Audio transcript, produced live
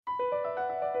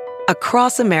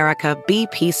Across America,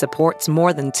 BP supports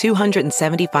more than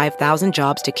 275,000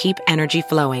 jobs to keep energy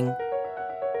flowing.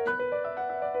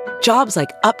 Jobs like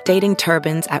updating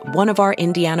turbines at one of our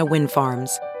Indiana wind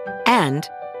farms and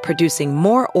producing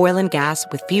more oil and gas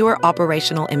with fewer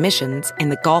operational emissions in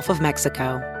the Gulf of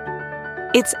Mexico.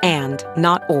 It's and,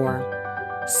 not or.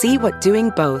 See what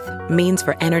doing both means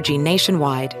for energy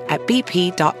nationwide at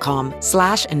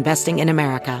bp.com/investing in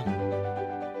America.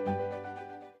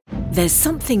 There's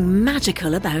something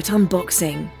magical about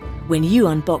unboxing. When you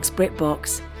unbox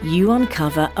BritBox, you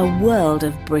uncover a world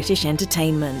of British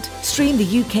entertainment. Stream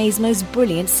the UK's most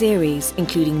brilliant series,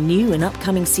 including new and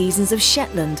upcoming seasons of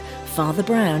Shetland, Father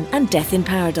Brown and Death in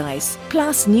Paradise.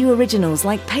 Plus new originals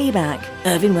like Payback,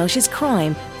 Irving Welsh's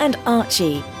Crime and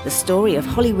Archie, the story of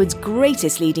Hollywood's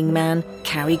greatest leading man,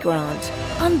 Cary Grant.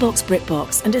 Unbox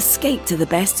BritBox and escape to the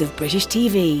best of British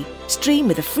TV. Stream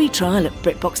with a free trial at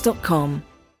BritBox.com.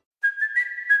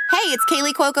 Hey, it's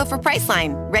Kaylee Cuoco for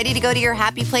Priceline. Ready to go to your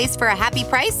happy place for a happy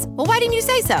price? Well, why didn't you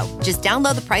say so? Just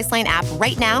download the Priceline app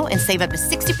right now and save up to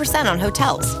 60% on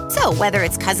hotels. So whether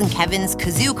it's Cousin Kevin's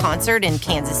Kazoo Concert in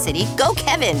Kansas City, go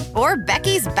Kevin, or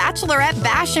Becky's Bachelorette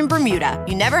Bash in Bermuda,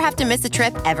 you never have to miss a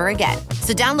trip ever again.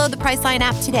 So download the Priceline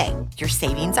app today. Your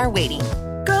savings are waiting.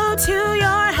 Go to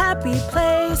your happy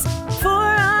place for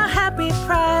a happy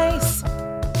price.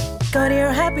 Go to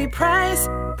your happy price,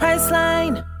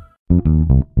 Priceline.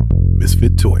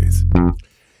 Misfit Toys.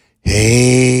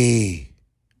 Hey,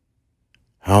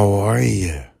 how are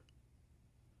you?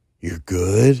 You're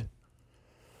good?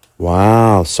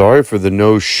 Wow, sorry for the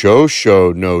no-show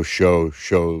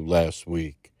last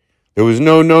week. There was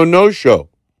no show.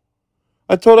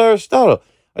 I told Aristotle,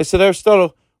 I said,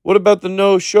 Aristotle, what about the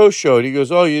no-show? And he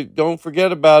goes, oh, you don't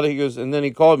forget about it. He goes, and then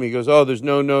he called me. He goes, oh, there's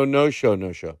no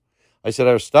show. I said,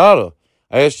 Aristotle,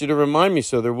 I asked you to remind me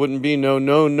so there wouldn't be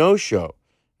no show.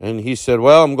 And he said,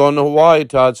 well, I'm going to Hawaii,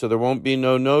 Todd, so there won't be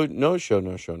no show.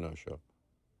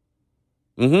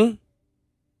 Mm-hmm.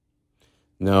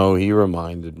 No, he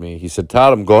reminded me. He said,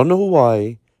 Todd, I'm going to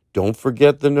Hawaii. Don't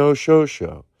forget the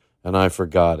no-show. And I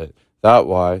forgot it. That's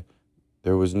why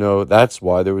there was no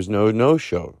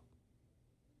show.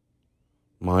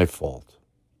 My fault.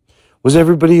 Was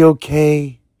everybody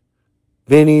okay?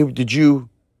 Vinny, did you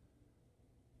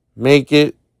make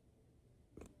it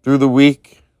through the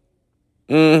week?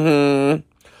 Mm-hmm.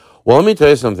 Well, let me tell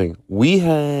you something. We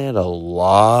had a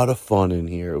lot of fun in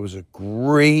here. It was a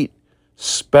great,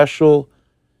 special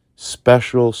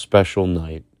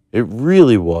night. It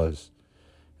really was.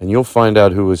 And you'll find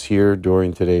out who was here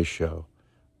during today's show.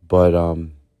 But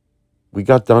we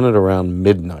got done at around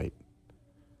midnight.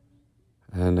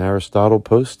 And Aristotle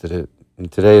posted it.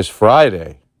 And today is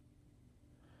Friday.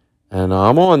 And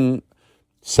on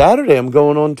Saturday, I'm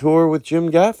going on tour with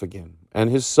Jim Gaffigan and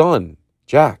his son,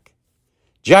 Jack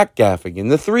Gaffigan,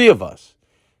 the three of us.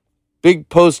 Big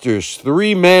posters,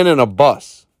 3 men in a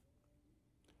bus.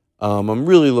 I'm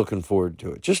really looking forward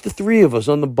to it. Just the three of us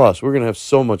on the bus. We're going to have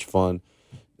so much fun.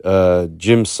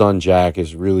 Jim's son, Jack,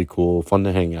 is really cool, fun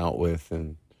to hang out with.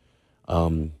 And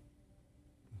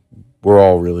we're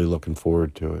all really looking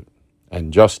forward to it.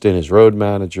 And Justin is road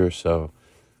manager, so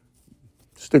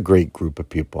just a great group of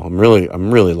people. I'm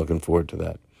really looking forward to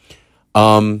that.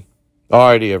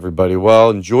 Alrighty, everybody. Well,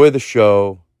 enjoy the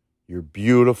show. You're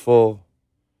beautiful.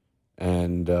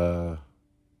 And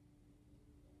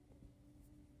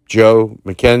Joe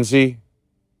McKenzie,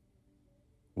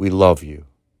 we love you.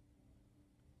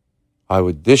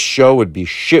 This show would be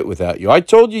shit without you. I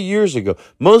told you years ago,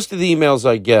 most of the emails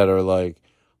I get are like,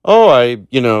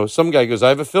 some guy goes, I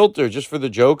have a filter just for the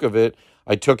joke of it.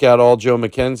 I took out all Joe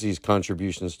McKenzie's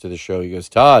contributions to the show. He goes,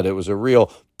 Todd, it was a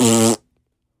real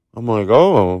I'm like,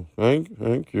 oh,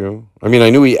 thank you. I mean, I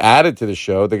knew he added to the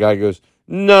show. The guy goes,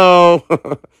 no,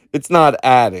 it's not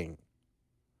adding.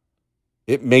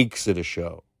 It makes it a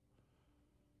show.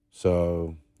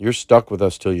 So you're stuck with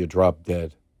us till you drop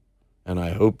dead. And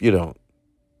I hope you don't.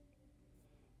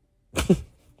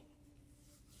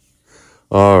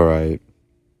 All right.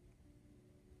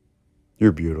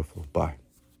 You're beautiful. Bye.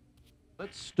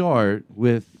 Let's start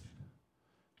with,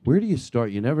 where do you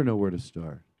start? You never know where to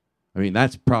start. I mean,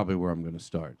 that's probably where I'm going to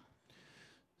start.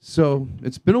 So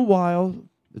it's been a while.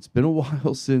 It's been a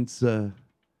while since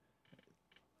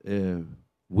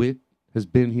Whit has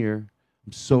been here.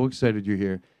 I'm so excited you're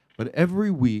here. But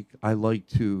every week, I like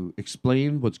to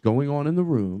explain what's going on in the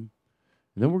room.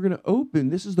 And then we're going to open.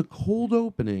 This is the cold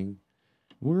opening.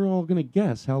 We're all going to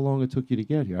guess how long it took you to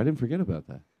get here. I didn't forget about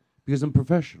that because I'm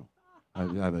professional. I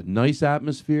have a nice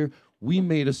atmosphere. We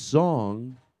made a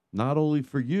song not only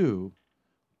for you,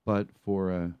 but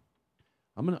for,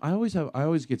 I'm I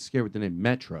always get scared with the name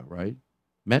Metra, right?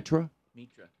 Metra?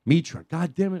 Mitra.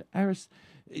 God damn it, Aris.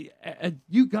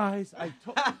 You guys, what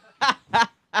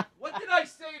did I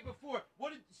say before?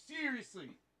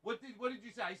 Seriously? What did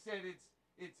you say? I said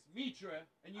it's Mitra,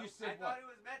 and you said what? I thought it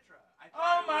was Metra.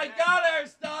 Oh my God,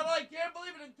 Aristotle! I can't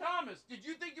believe it. And Thomas, did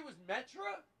you think it was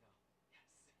Metra?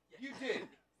 Yes. You did.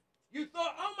 You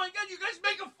thought, oh my God, you guys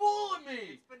make a fool of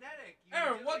me. It's phonetic.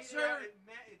 Aaron, what's her?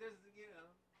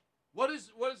 What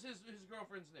is his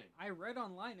girlfriend's name? I read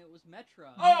online it was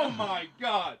Metra. Oh my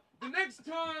God! The next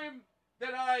time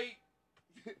that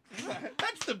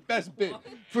that's the best bit.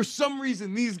 For some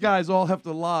reason, these guys all have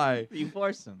to lie. You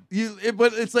force them.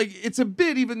 But it's like it's a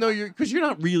bit, even though because you're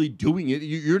not really doing it.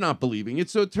 You're not believing it,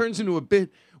 so it turns into a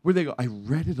bit where they go, "I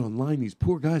read it online. These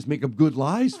poor guys make up good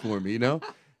lies for me," you know.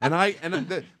 And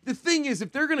the thing is,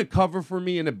 if they're gonna cover for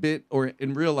me in a bit or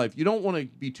in real life, you don't want to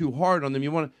be too hard on them. You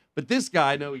want to, but this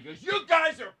guy, no, he goes, "You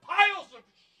guys are piles of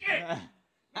shit."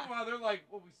 Meanwhile, they're like,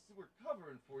 "Well, we're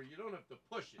covering for you. You don't have to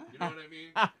push it." You know what I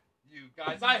mean? You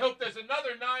guys, I hope there's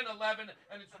another 9/11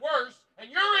 and it's worse, and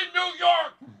you're in New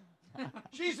York.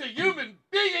 She's a human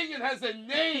being and has a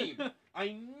name.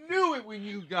 I knew it when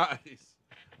you guys.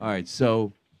 All right,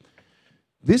 so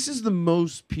this is the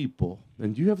most people,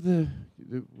 and you have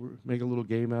make a little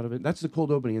game out of it. That's the cold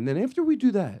opening, and then after we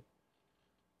do that,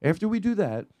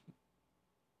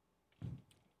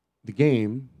 the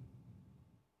game,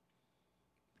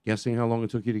 guessing how long it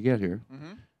took you to get here.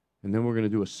 Mm-hmm. And then we're going to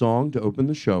do a song to open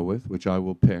the show with, which I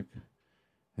will pick.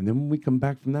 And then when we come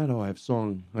back from that, I have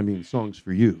songs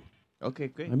for you. Okay,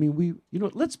 great. I mean,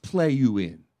 let's play you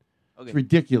in. Okay. It's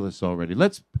ridiculous already.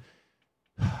 Let's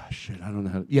I don't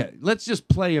know how to, let's just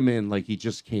play him in like he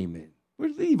just came in.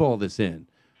 We'll leave all this in.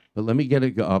 But let me get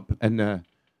it up and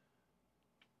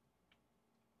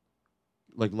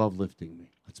like Love Lifting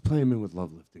Me. Let's play him in with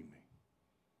Love Lifting Me.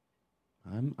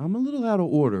 I'm a little out of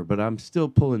order, but I'm still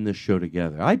pulling this show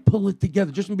together. I pull it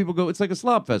together just when people go, it's like a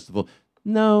slop festival.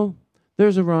 No,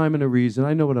 there's a rhyme and a reason.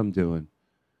 I know what I'm doing.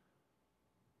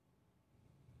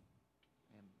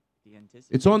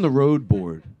 It's on the road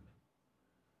board.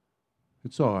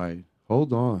 It's all right.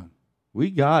 Hold on. We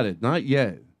got it. Not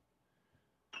yet.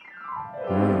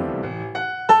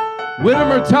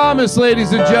 Whitmer Thomas,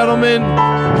 ladies and gentlemen.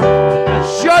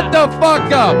 Shut the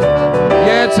fuck up.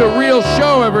 Yeah, it's a real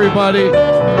show, everybody.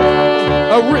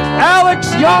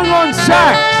 Alex Young on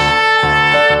sax.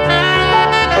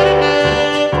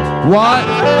 What?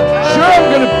 Sure,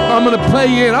 I'm gonna play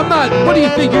you in. I'm not. What do you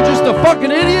think? You're just a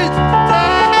fucking idiot?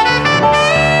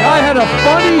 Guy had a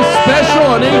funny special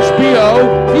on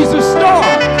HBO. He's a star.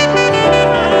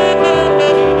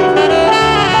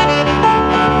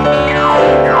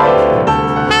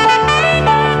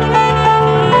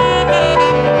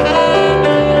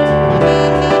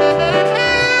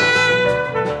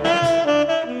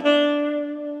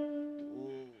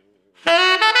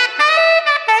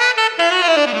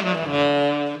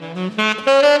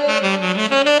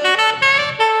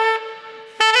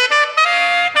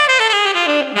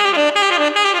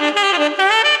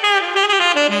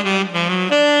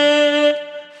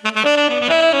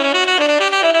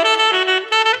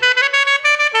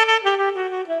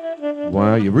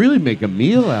 Wow, you really make a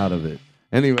meal out of it.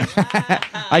 Anyway,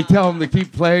 I tell him to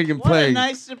keep playing and playing. What a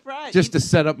nice surprise. Just to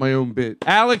set up my own bit.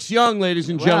 Alex Young, ladies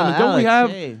and gentlemen. Don't we have...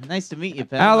 Hey, nice to meet you,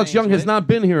 pal. Alex Young has not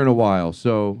been here in a while.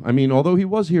 So, I mean, although he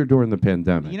was here during the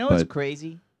pandemic. You know what's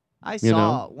crazy? When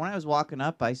I was walking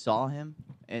up, I saw him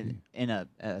in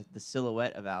the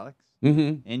silhouette of Alex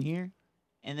in here.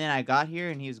 And then I got here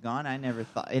and he was gone. I never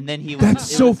thought. And then he was. That's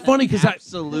so funny because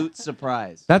absolute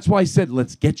surprise. That's why I said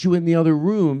let's get you in the other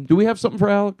room. Do we have something for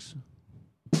Alex?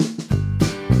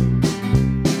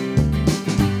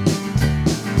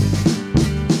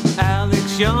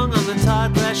 Alex Young on the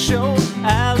Todd Glass Show.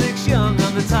 Alex Young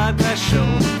on the Todd Glass Show.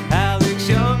 Alex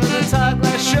Young on the Todd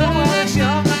Glass Show. Alex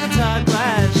Young on the Todd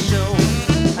Glass Show.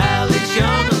 Alex Young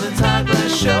on the Todd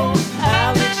Glass Show.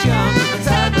 Alex Young on the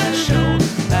Todd Glass Show.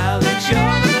 Alex Young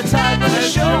on the Todd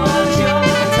Glass Show. Alex Young on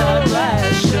the Todd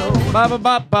Glass Show. Ba ba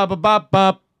ba ba ba ba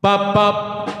ba ba ba.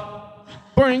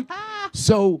 Boing.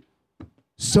 So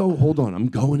hold on. I'm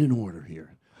going in order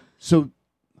here. So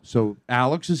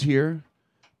Alex is here.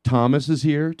 Thomas is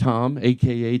here. Tom,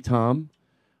 a.k.a. Tom.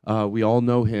 We all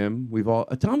know him.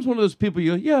 Tom's one of those people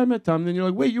you go, yeah, I met Tom. And then you're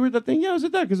like, wait, you were at that thing? Yeah, I was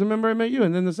at that because I remember I met you.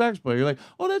 And then the sax player, you're like,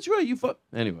 oh, that's right.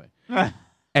 Anyway.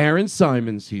 Aaron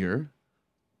Simon's here.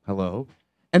 Hello.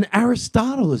 And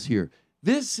Aristotle is here.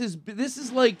 This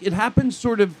is like, it happened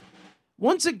sort of,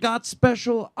 once it got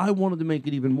special, I wanted to make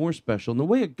it even more special. And the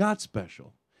way it got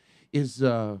special is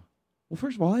Well,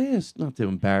 first of all, I asked not to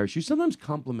embarrass you. Sometimes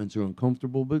compliments are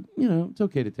uncomfortable, but, it's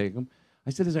okay to take them. I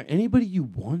said, is there anybody you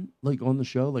want, like, on the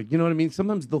show? Like, you know what I mean?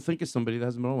 Sometimes they'll think of somebody that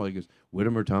hasn't been on. Like, he goes,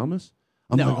 Whitmer Thomas?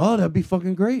 I'm like, oh, that'd be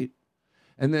fucking great.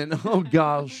 And then, oh,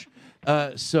 gosh.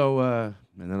 And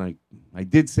then I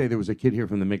did say there was a kid here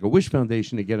from the Make-A-Wish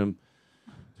Foundation to get him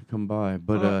to come by.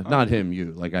 But not him,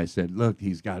 you. Like I said, look,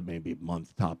 he's got maybe a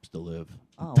month tops to live.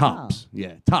 Oh, tops. Wow.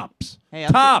 Yeah, tops. Hey,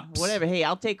 tops. Whatever. Hey,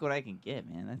 I'll take what I can get,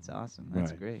 man. That's awesome.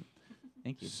 That's great.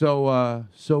 Thank you. So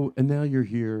and now you're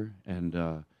here,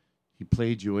 and he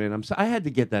played you in. I had to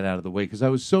get that out of the way because I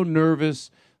was so nervous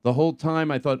the whole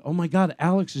time. I thought, oh my God,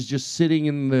 Alex is just sitting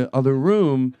in the other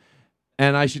room,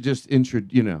 and I should just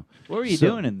What were you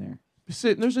doing in there?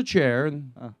 Sitting. There's a chair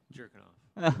and jerking off.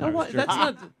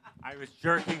 I was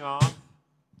jerking off.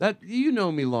 That you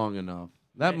know me long enough.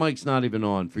 That mic's not even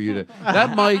on for you to.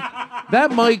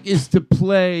 That mic is to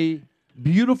play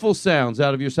beautiful sounds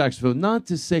out of your saxophone, not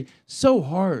to say so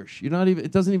harsh. You're not even.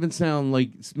 It doesn't even sound like.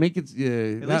 Make it.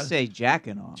 At least say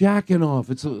jacking off. Jacking off.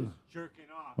 It's jerking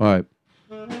off. All right.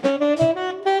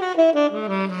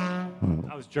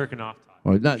 I was jerking off.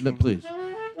 All right, no, please.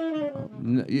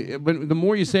 But the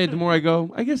more you say it, the more I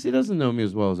go, I guess he doesn't know me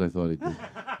as well as I thought he did.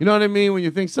 You know what I mean? When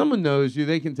you think someone knows you,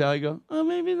 they can tell. You go, oh,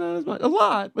 maybe not as much. A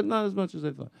lot, but not as much as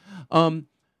I thought.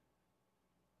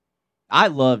 I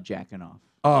love jacking off.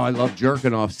 Oh, I love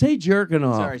jerking off. Say jerking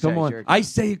off. Come on. Jerking I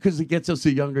say it because it gets us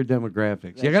a younger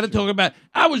demographics. You got to talk about,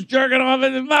 I was jerking off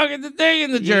in the fucking thing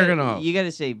in the jerking off. You got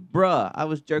to say, bruh, I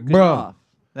was jerking off.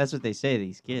 That's what they say to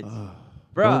these kids.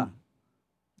 Bruh.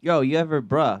 Yo, you ever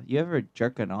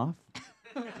jerking off?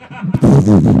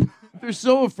 They're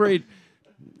so afraid.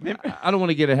 I don't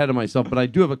want to get ahead of myself, but I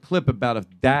do have a clip about a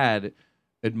dad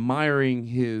admiring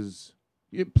his.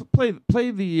 Play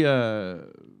the.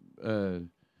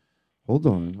 Hold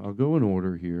on, I'll go in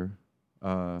order here.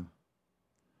 The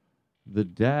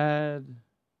dad.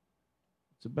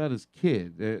 It's about his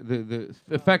kid. The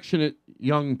affectionate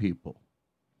young people.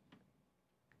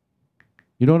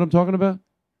 You know what I'm talking about?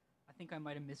 I think I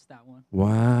might have missed that one.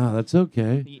 Wow, that's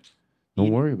okay. Don't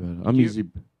worry about it. I'm easy.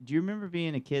 Do you remember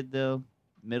being a kid, though,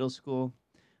 middle school,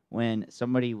 when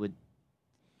somebody would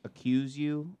accuse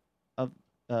you of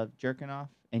jerking off,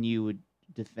 and you would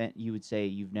say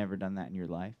you've never done that in your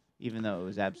life, even though it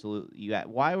was absolutely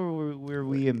why were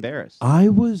we embarrassed? I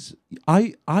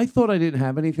thought I didn't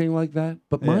have anything like that,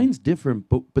 but mine's different,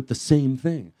 but the same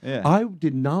thing. Yeah. I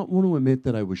did not want to admit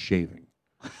that I was shaving.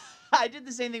 I did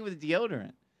the same thing with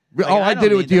deodorant. I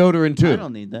did it with deodorant too. I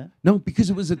don't need that. No, because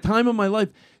it was a time of my life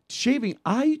shaving.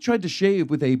 I tried to shave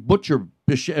with a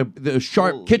the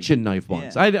sharp kitchen knife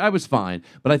once. Yeah. I was fine,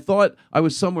 but I thought I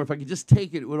was somewhere. If I could just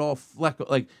take it, it would all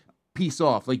piece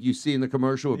off, like you see in the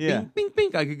commercial. Yeah. Bing, bing,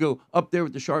 bing. I could go up there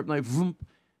with the sharp knife. Vroom.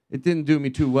 It didn't do me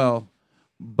too well,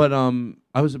 but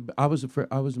I was afraid.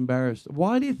 I was embarrassed.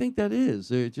 Why do you think that is?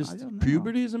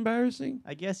 Puberty is embarrassing.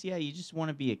 I guess you just want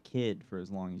to be a kid for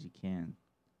as long as you can.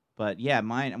 But yeah,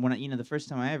 mine the first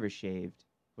time I ever shaved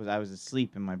was I was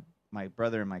asleep and my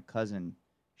brother and my cousin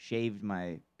shaved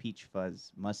my peach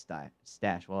fuzz mustache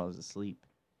while I was asleep.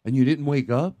 And you didn't wake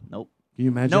up? Nope. Can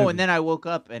you imagine? No, and then I woke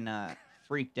up and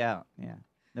freaked out. Yeah,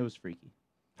 that was freaky.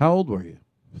 How old were you?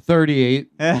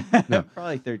 38. No.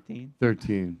 Probably 13.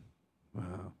 13.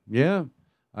 Wow. Yeah.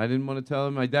 I didn't want to tell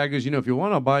him. My dad goes, if you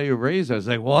want, I'll buy you a raise. I was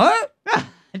like, what?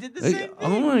 I did the same thing.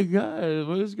 Oh my God,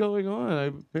 what is going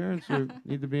on? Parents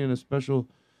need to be in a special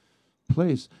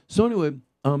place. So anyway,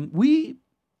 so we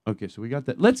got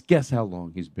that. Let's guess how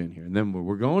long he's been here, and then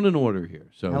we're going in order here.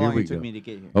 So how here long we it took go. me to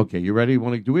get here? Okay, you ready?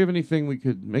 Do we have anything we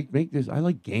could make this? I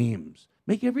like games.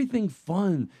 Make everything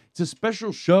fun. It's a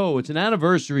special show. It's an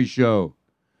anniversary show.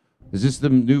 Is this the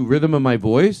new rhythm of my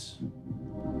voice?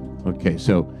 Okay,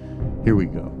 so here we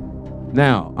go.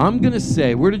 Now I'm gonna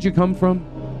say, where did you come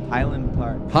from? Highland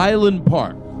Park. Highland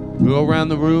Park. We go around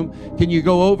the room. Can you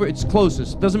go over? It's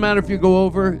closest. Doesn't matter if you go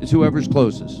over. It's whoever's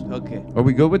closest. Okay. Are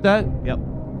we good with that? Yep.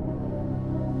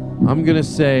 I'm going to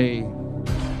say...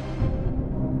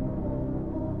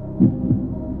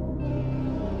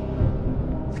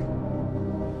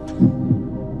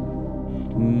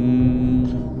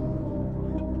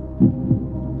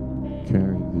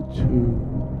 Carry the 2.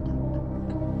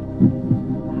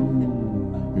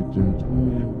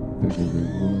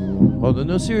 Hold on,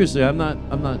 no, seriously, I'm not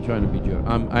trying to be joking.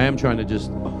 I am trying to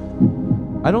just.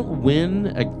 I don't win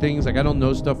at things like I don't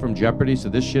know stuff from Jeopardy. So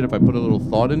this shit, if I put a little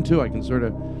thought into, I can sort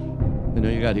of,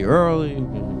 you got here early.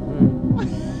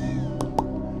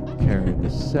 Carry the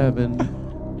 7.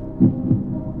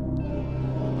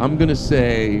 I'm gonna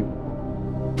say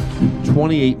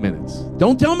 28 minutes.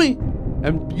 Don't tell me,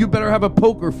 and you better have a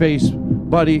poker face,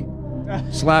 buddy.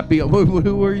 Slappy.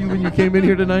 Who were you when you came in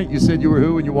here tonight? You said you were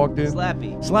who when you walked in?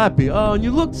 Slappy. Slappy. Oh, and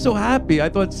you looked so happy. I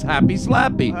thought it's Happy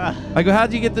Slappy. I go,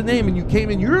 how'd you get the name? And you came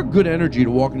in. You're a good energy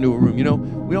to walk into a room. You know,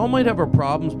 we all might have our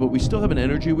problems, but we still have an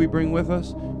energy we bring with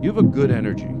us. You have a good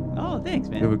energy. Oh, thanks,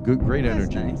 man. You have a great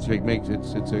That's energy. nice. So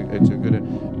it's a good.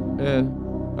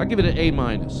 I give it an A-.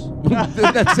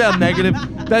 That sounds negative.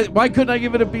 Why couldn't I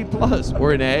give it a B+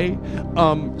 or an A?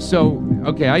 So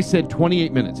okay, I said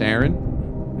 28 minutes.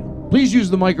 Aaron, please use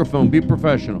the microphone. Be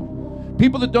professional.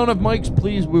 People that don't have mics,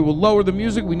 please. We will lower the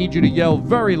music. We need you to yell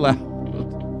very loud.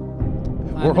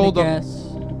 Or hold on. Guess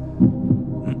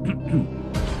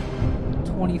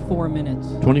 24 minutes.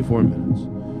 24 minutes.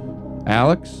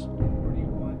 Alex?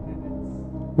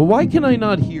 Well, why can I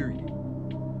not hear you?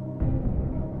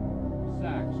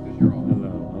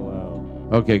 Hello.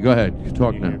 Okay, go ahead. You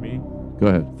talk Can now. you hear me? Go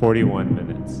ahead. 41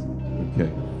 minutes.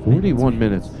 Okay, 41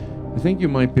 minutes. I think you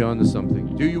might be onto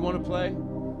something. Do you want to play?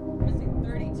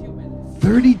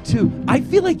 32. I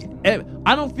feel like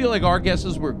I don't feel like our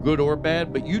guesses were good or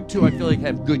bad, but you two I feel like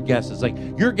have good guesses. Like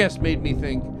your guess made me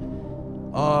think,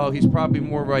 oh, he's probably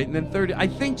more right. And then 30. I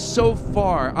think so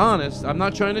far, honest, I'm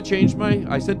not trying to change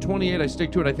I said 28, I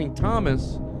stick to it. I think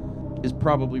Thomas is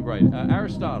probably right.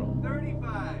 Aristotle.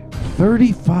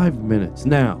 35 minutes.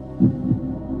 Now,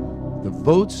 the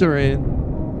votes are in.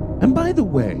 And by the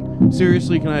way,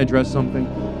 seriously, can I address something?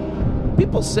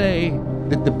 People say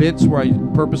that the bits where I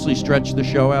purposely stretch the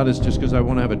show out is just because I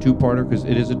want to have a two-parter, because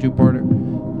it is a two-parter.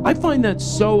 I find that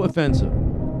so offensive.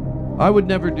 I would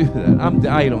never do that.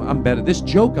 I'm better. This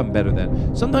joke I'm better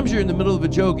than. Sometimes you're in the middle of a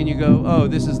joke and you go, oh,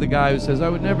 this is the guy who says I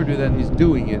would never do that, and he's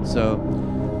doing it. So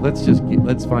let's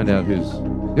find out who's.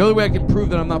 The only way I can prove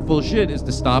that I'm not full of shit is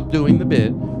to stop doing the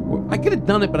bit. I could have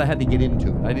done it, but I had to get into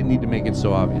it. I didn't need to make it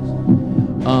so obvious.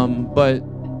 But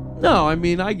no, I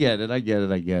mean, I get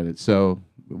it. So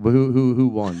who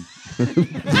won?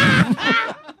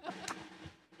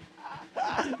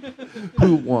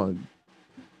 Who won?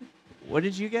 What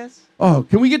did you guess? Oh,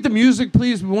 can we get the music,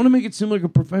 please? We want to make it seem like a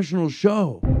professional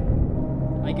show.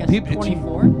 I guess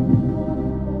 24.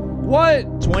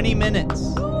 What? 20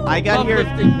 minutes. I got here.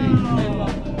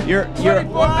 You're 24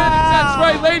 minutes. That's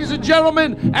right, ladies and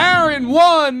gentlemen. Aaron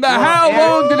won. How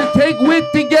long did it take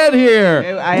Whit to get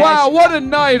here? Wow, what a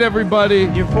night, everybody.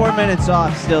 You're 4 minutes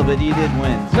off still, but you did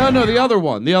win. No, the other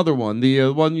one.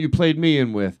 The one you played me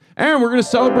in with. Aaron, we're going to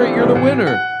celebrate. You're the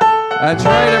winner. That's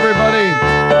right, everybody.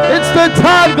 It's the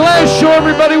Todd Glass Show,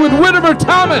 everybody, with Whitmer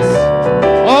Thomas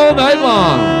all night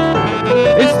long.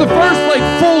 It's the first,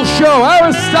 full show.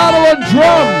 Aristotle on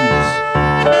drums.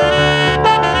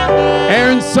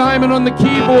 Aaron Simon on the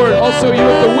keyboard. Also, you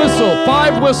have the whistle.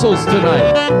 5 whistles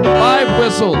tonight. 5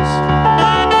 whistles.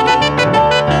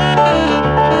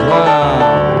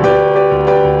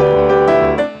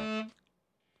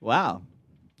 Wow.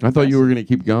 I thought you were going to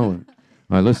keep going.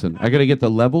 All right, listen. I got to get the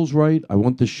levels right. I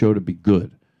want this show to be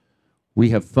good. We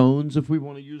have phones if we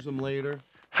want to use them later.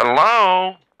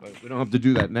 Hello. But we don't have to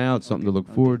do that now. It's something to look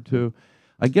forward to.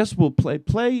 I guess we'll play.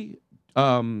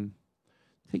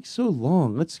 Takes so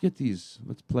long. Let's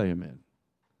play them in.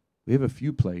 We have a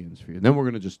few play-ins for you. Then we're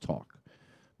going to just talk.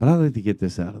 But I'd like to get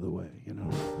this out of the way,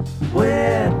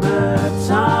 Whitmer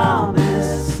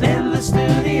Thomas in the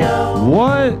studio.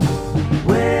 What?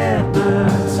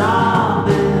 Whitmer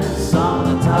Thomas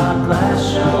on the Todd Glass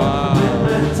Show. Wow.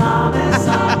 Whitmer Thomas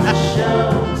on the show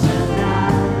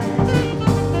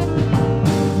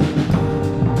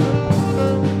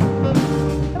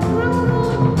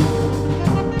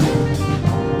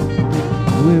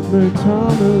Whitmer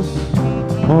Thomas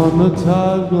on the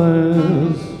Todd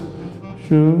Glass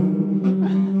Show.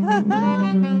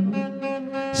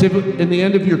 See, in the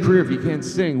end of your career, if you can't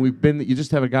sing, you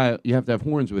just have a guy, you have to have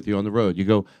horns with you on the road. You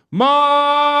go, my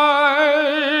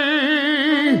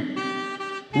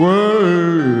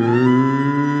word.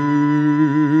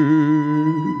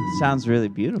 Sounds really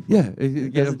beautiful. Yeah,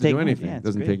 it doesn't do anything. Yeah, it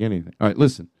doesn't great. take anything. All right,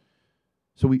 listen.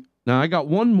 So now I got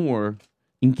one more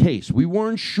in case we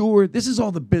weren't sure. This is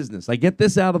all the business. I get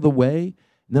this out of the way,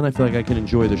 and then I feel like I can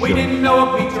enjoy the show. We didn't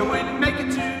know a feature wouldn't make it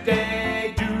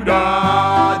today.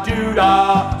 Doo-dah,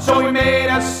 doo-dah. So we made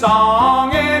a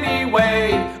song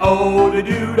anyway. Oh, the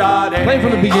doo-dah day. Play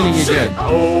from the beginning again.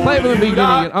 Oh, Play from the beginning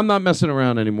doo-dah. again. I'm not messing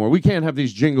around anymore. We can't have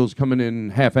these jingles coming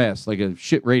in half-assed like a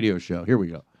shit radio show. Here we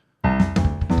go.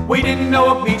 We didn't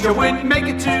know a feature wouldn't make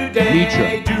it today.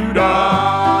 Meetra.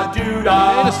 Doo-dah,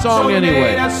 doo-dah. Made a song so we anyway.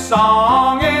 made a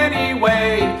song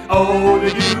anyway. Oh,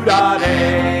 the doo-dah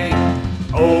day.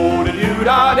 Oh, the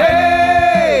doo-dah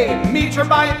day. Meetra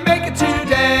might make it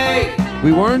today.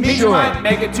 We weren't Meetra sure. might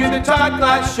make it to the Todd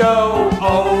Glass Show.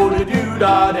 Oh, the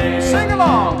doo-dah day. Sing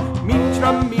along.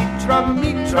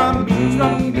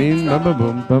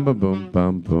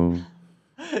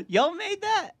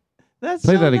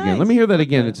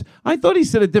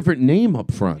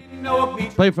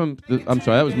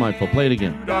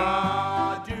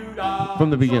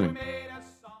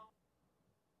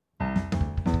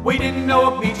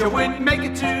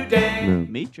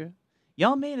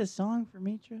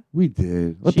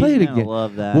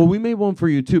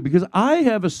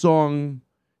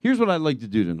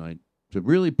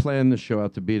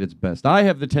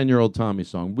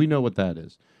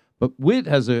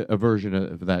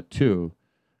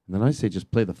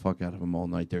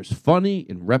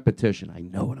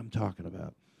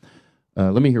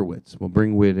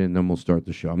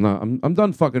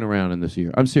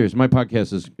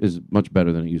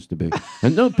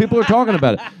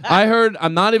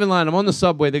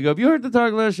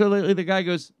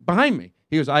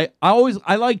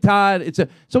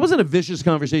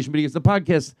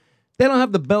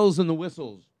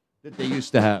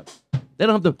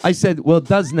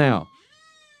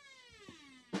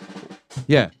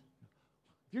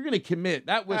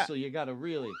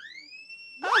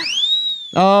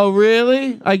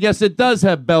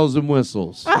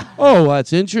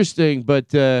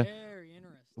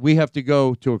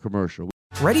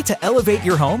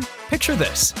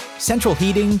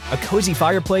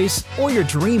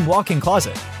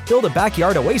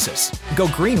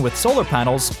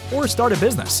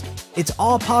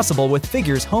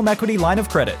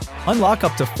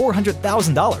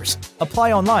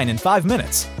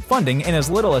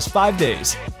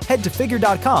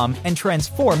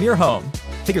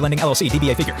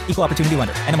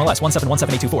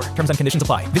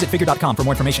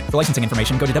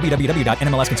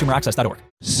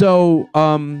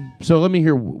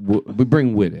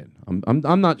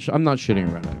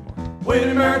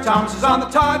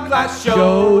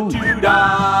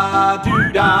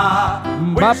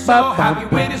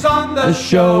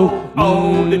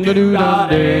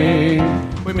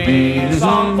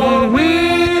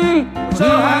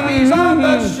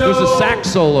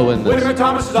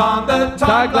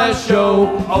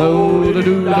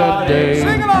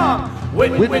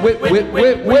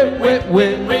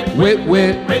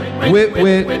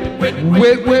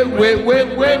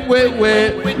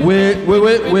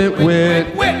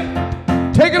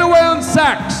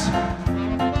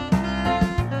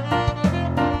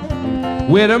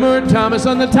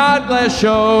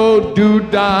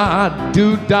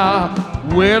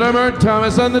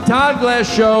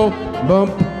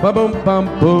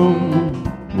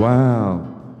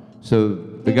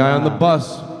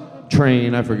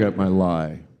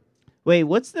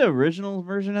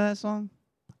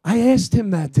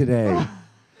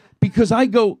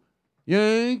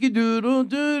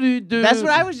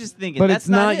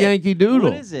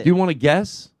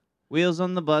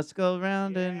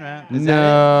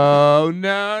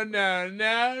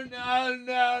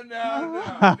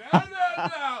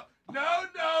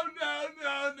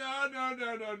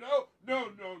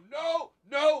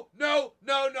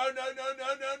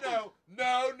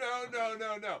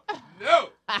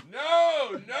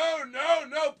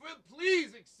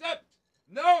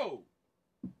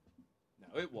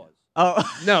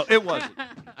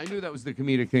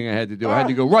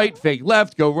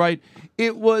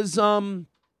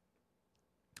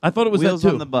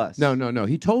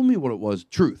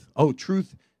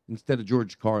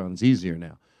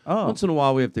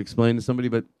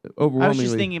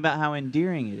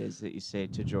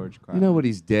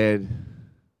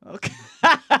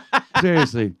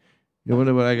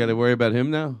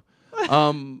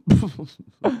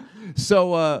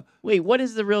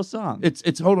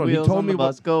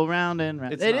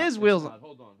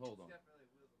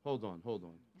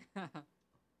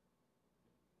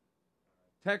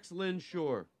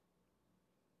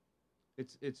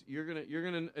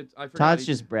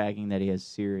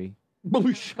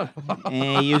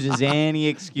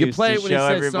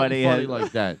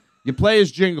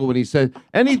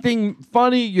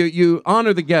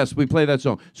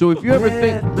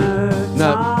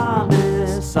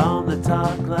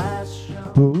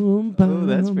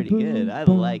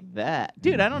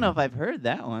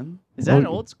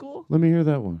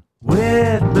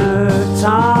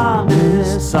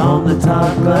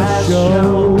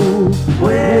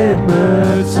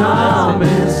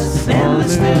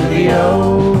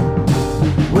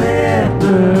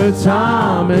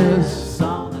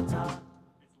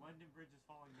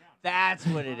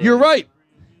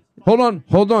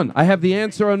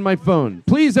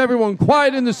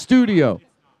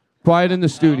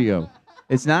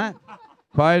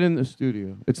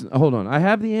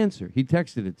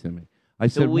 I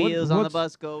said, wheels on the what's-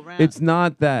 bus go round. It's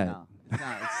not that. No, it's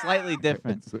not. It's slightly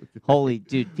different. Holy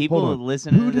dude, people Hold who on.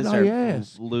 listen Who to did this I are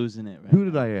ask? losing it. Right Who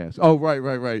did I ask? Oh,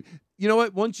 right. You know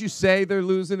what? Once you say they're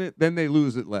losing it, then they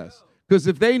lose it less. Because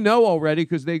if they know already,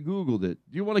 because they Googled it,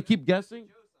 do you want to keep guessing?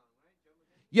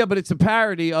 Yeah, but it's a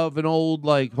parody of an old,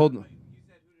 like, hold on.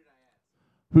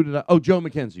 Who did I? Oh, Joe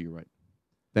McKenzie, you're right.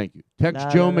 Thank you. Text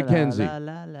Joe McKenzie.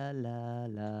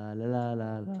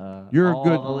 You're a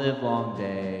good. All the live long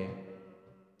day.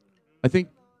 I think.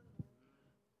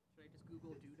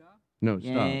 No,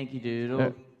 stop. Yankee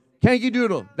Doodle. Yankee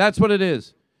Doodle. That's what it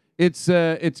is. It's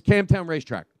Camptown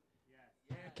Racetrack.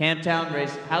 Camptown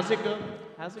race. How's it go?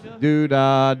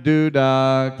 Doo-da,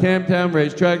 doo-da, Camptown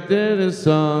Racetrack did a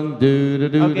song,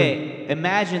 doo-da-doo-da. Okay,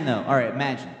 imagine though. All right,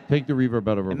 imagine. Take the reverb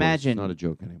out of our voice. Imagine. It's not a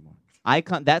joke anymore.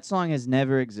 That song has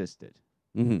never existed.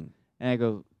 Mm-hmm. And I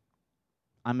go,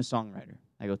 I'm a songwriter.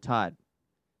 I go, Todd,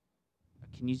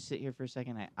 can you sit here for a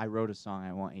second? I wrote a song.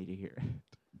 I want you to hear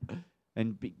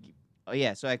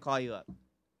it. So I call you up.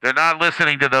 They're not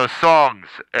listening to those songs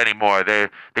anymore. The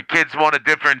kids want a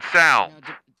different sound.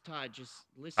 No, Todd, just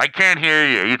listen. I can't hear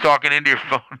you. Are you talking into your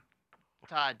phone?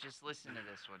 Todd, just listen to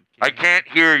this one. I can't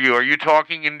hear you. Are you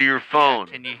talking into your phone?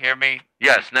 Can you hear me?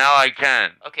 Yes, now I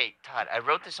can. Okay, Todd, I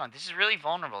wrote this song. This is really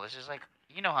vulnerable. This is like,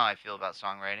 you know how I feel about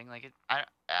songwriting. Like,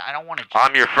 I don't want to.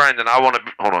 I'm your friend, and I want to.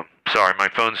 Hold on. Sorry, my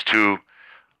phone's too.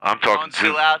 I'm talking Phone's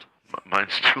too loud.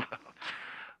 Mine's too loud.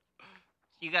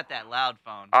 You got that loud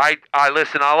phone. I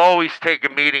listen. I'll always take a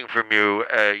meeting from you.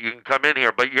 You can come in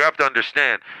here, but you have to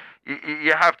understand.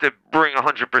 You have to bring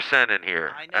 100% in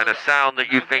here, and a sound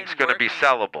that you think's going to be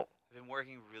sellable. I've been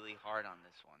working really hard on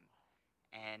this one,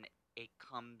 and it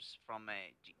comes from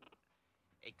a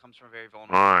very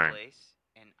vulnerable place.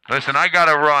 And Listen, I got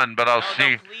to run, but I'll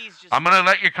see. No, please just I'm going to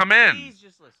let you come in. Please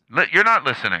just listen. You're not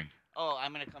listening. Oh,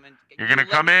 I'm going to come in. You're going to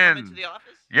come in. Into the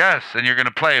office? Yes, and you're going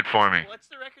to play it for me. What's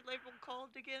the record label called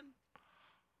again?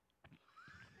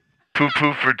 Poo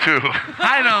Poo for Two.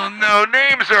 I don't know.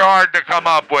 Names are hard to come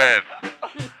up with. All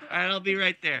right, I'll be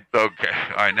right there. Okay.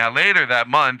 All right. Now later that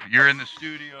month, you're in the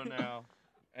studio now,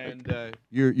 and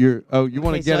you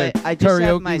want to get a I just karaoke?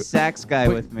 have my sax guy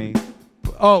with me.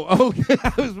 Oh, okay.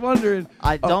 I was wondering.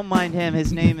 I don't mind him.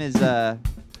 His name is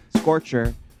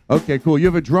Scorcher. Okay, cool. You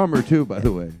have a drummer too, by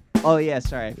the way. Oh yeah,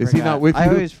 sorry. I Is he forgot. not with you? I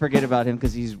always forget about him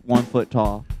because he's 1 foot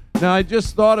tall. Now I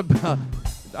just thought about.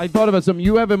 I thought about something.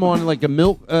 You have him on like a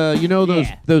milk,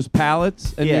 those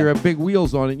pallets, and you have big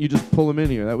wheels on it. And you just pull him in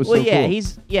here. That was so cool.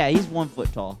 he's 1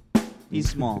 foot tall. He's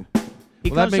small. He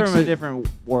Well, that comes makes from a it- different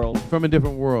world. From a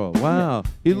different world. Wow.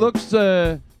 He looks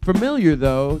familiar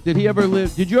though. Did he ever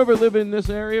live? Did you ever live in this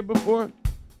area before?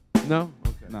 No.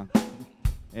 Okay. No.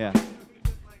 Yeah.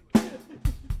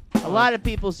 A lot of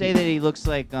people say that he looks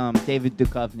like David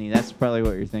Duchovny. That's probably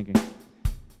what you're thinking.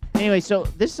 Anyway, so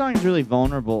this song is really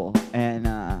vulnerable, and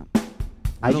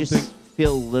I just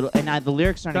feel a little. And the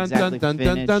lyrics aren't exactly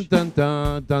finished.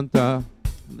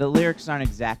 The lyrics aren't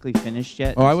exactly finished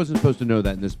yet. Oh, I wasn't supposed to know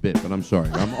that in this bit, but I'm sorry.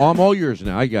 I'm all yours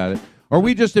now. I got it. Are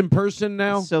we just in person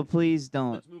now? So please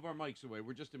don't. Let's move our mics away.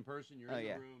 We're just in person. You're in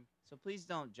the room. So please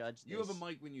don't judge this. You have a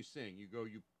mic when you sing. You go.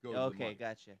 Okay, to the mic.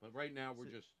 gotcha. But right now we're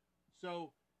just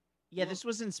so. Yeah, this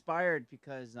was inspired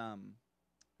because are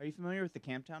you familiar with the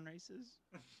Camptown races?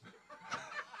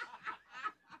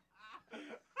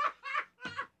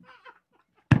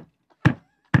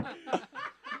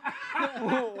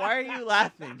 Why are you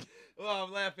laughing? Well,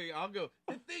 I'm laughing. I'll go.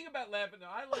 The thing about laughing,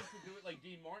 I like to do it like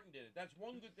Dean Martin did it. That's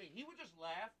one good thing. He would just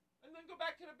laugh and then go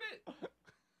back to the bit.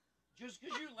 Just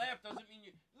because you laugh doesn't mean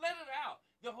you let it out.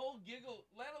 The whole giggle,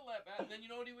 let it laugh out. And then you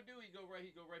know what he would do? He'd go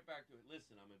right back to it.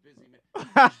 Listen, I'm a busy man.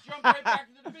 Just jump right back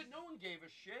to the bit. No one gave a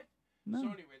shit. No.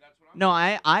 So anyway, that's what I'm. No,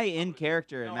 I in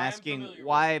character am I am asking familiar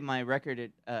why my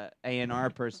record A&R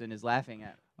person is laughing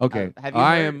at. Okay, have you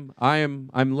heard?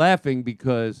 I'm laughing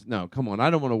because no, come on, I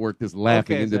don't want to work this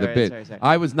laughing Okay, into the sorry, bit. sorry.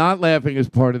 I was not laughing as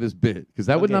part of this bit because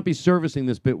that would Okay. not be servicing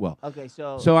this bit well. Okay,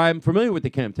 so I'm familiar with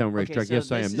the Camptown racetrack. so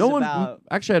Yes, I this am. is No one about-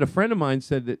 actually I had a friend of mine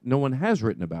said that no one has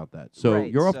written about that. So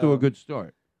Right, you're off to so- a good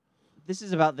start. this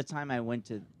is about the time I went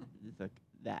to the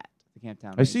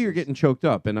Camptown. I see you're races. getting choked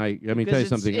up, and let me Because tell you it's-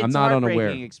 something. It's I'm not a unaware.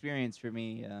 heartbreaking experience for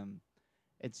me.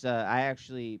 It's I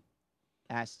actually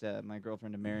asked my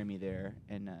girlfriend to marry me there,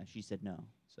 and she said no.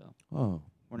 So Oh,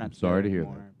 we're not I'm sorry to together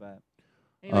hear anymore, But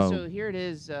anyway, Um, so here it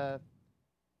is. I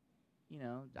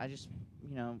just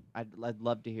I'd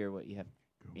love to hear what you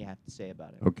have to say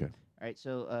about it. Okay. All right,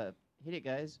 so hit it,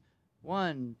 guys.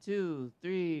 1, 2,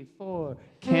 3, 4.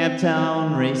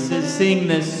 Camptown races sing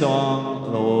this song.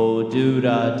 Oh,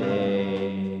 do-da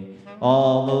day.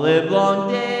 All the live long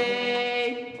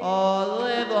day. All the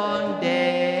live long day.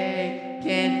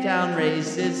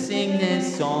 races sing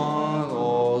this song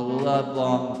all the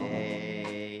livelong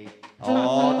day.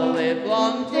 All the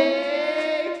livelong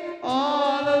day.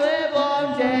 All the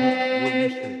livelong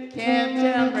day.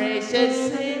 Camptown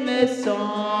races sing this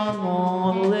song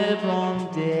all the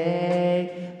livelong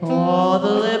day. All the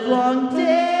livelong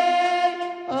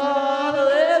day. All the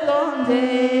livelong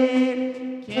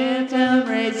day. Camptown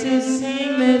races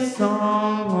sing this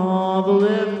song all the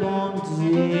livelong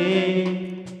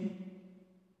day.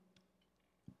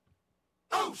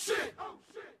 Oh shit!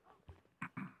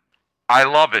 I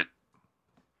love it.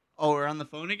 Oh, we're on the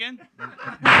phone again?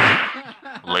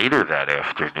 Later that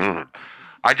afternoon.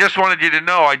 I just wanted you to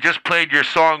know I just played your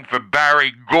song for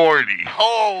Barry Gordy.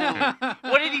 Oh,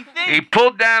 what did he think? He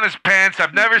pulled down his pants.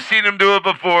 I've never seen him do it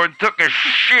before and took a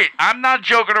shit. I'm not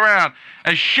joking around.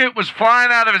 And shit was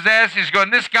flying out of his ass. He's going,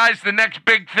 this guy's the next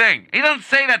big thing. He doesn't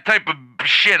say that type of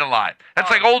shit a lot. That's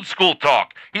like old school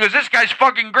talk. He goes, this guy's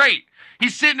fucking great.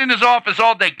 He's sitting in his office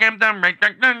all day. He goes, I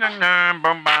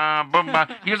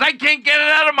can't get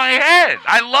it out of my head.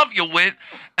 I love you, Whit.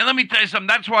 And let me tell you something.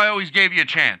 That's why I always gave you a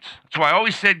chance. That's why I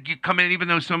always said you come in, even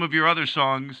though some of your other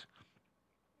songs.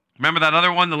 Remember that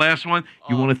other one, the last one?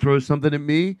 You want to throw something at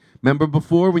me? Remember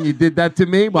before when you did that to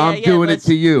me? Well, Yeah, I'm yeah, doing it let's-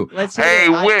 to you. Let's Hey,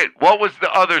 hear it. Whit, what was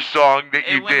the other song that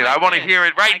you went did? like I want to this. hear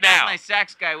it right I now. got my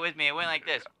sax guy with me. It went like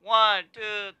this. 1, 2,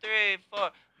 3,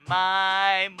 4.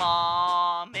 My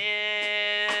mom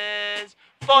is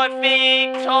 4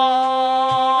 feet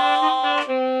tall.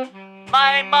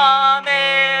 My mom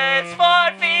is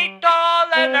 4 feet tall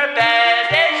and her bed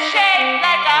is shaped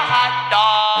like a hot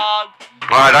dog.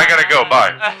 All right, I got to go.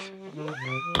 Bye.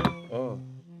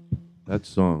 That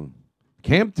song.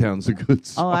 Camptown's a good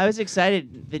song. Oh, I was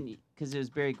excited because it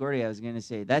was Barry Gordy. I was going to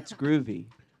say, that's groovy.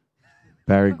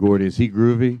 Barry Gordy, is he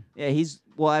groovy? Yeah,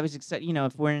 I was excited. You know,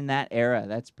 if we're in that era,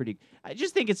 that's pretty. I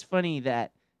just think it's funny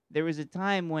that there was a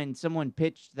time when someone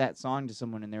pitched that song to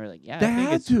someone and they were like, yeah, They I think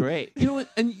had it's to. great. You know what?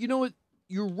 And you know what?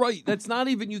 You're right. That's not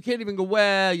even, you can't even go,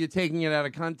 well, you're taking it out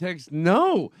of context.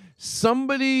 No.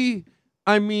 Somebody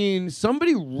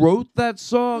wrote that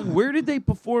song. Where did they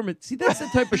perform it? See, that's the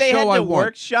type of They show had I to want.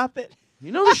 workshop it.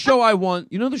 You know the show I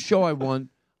want? You know the show I want?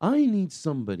 I need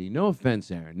somebody, no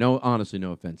offense, Aaron. No, honestly,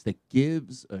 no offense, that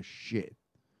gives a shit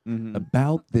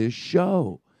about this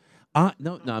show.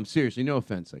 No, I'm seriously, no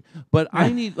offense. But I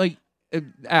need,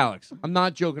 Alex, I'm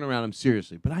not joking around, I'm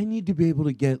seriously. But I need to be able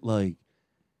to get, I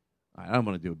don't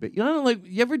want to do a bit. You know,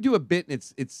 you ever do a bit and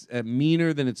it's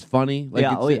meaner than it's funny?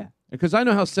 Yeah. Because I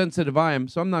know how sensitive I am,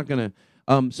 so I'm not going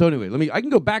to. So anyway, I can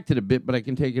go back to the bit, but I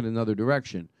can take it another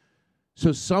direction.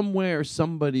 So somewhere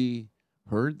somebody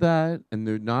heard that, and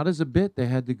they're not as a bit. They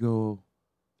had to go,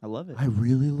 I love it. I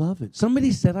really love it.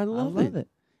 Somebody said, I love it.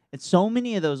 It's so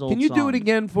many of those old Can you songs. do it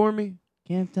again for me?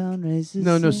 Camptown races.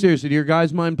 No, sing. seriously. Do your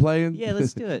guys mind playing? Yeah,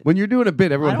 let's do it. When you're doing a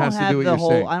bit, everyone has to do what you're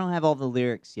saying. I don't have all the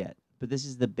lyrics yet, but this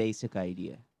is the basic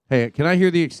idea. Hey, can I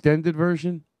hear the extended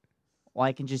version? Well,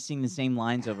 I can just sing the same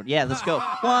lines over. Yeah, let's go.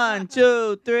 1,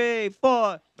 2, 3,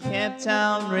 4.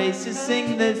 Camptown races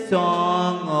sing this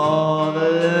song. Oh, la,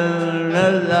 la,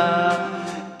 la.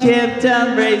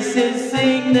 Camptown races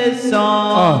sing this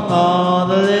song all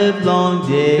the live long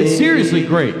day. It's seriously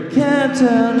great.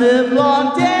 Camptown live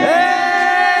long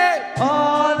day.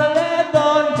 All the live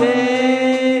long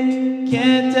day.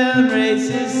 Camptown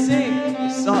races sing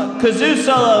this song. Kazoo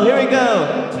solo. Here we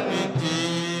go.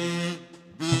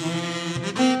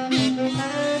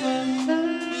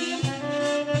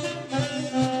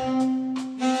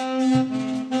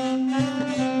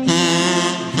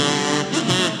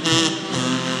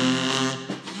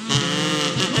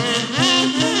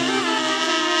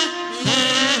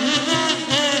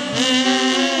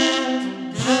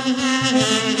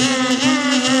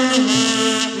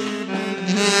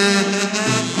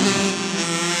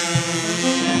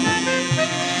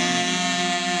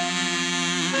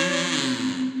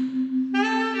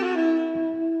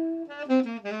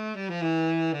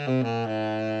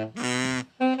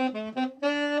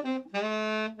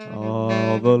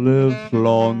 All the live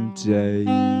long day.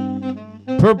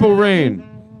 Purple Rain.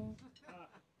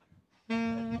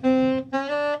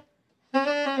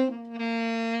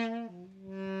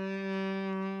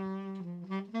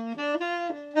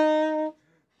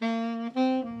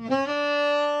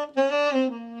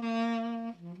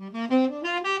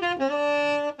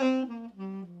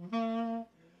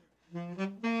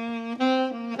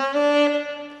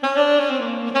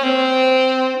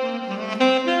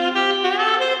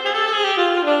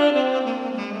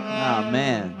 Oh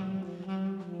man,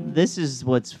 this is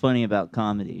what's funny about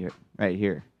comedy right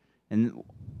here, and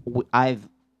I've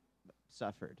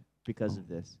suffered because of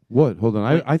this. What? Hold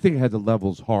on. I think I had the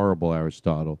levels horrible,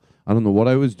 Aristotle. I don't know what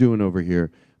I was doing over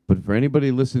here, but for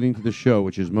anybody listening to the show,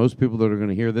 which is most people that are going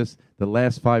to hear this, the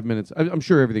last 5 minutes, I'm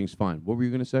sure everything's fine. What were you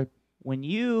going to say? When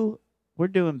we're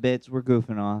doing bits, we're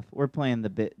goofing off, we're playing the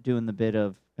bit, doing the bit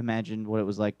of imagine what it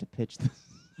was like to pitch this.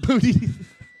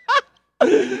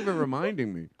 Even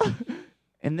reminding me.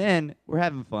 And then we're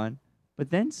having fun. But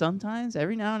then sometimes,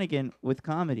 every now and again, with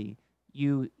comedy,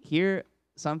 you hear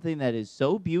something that is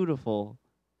so beautiful,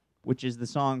 which is the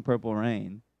song Purple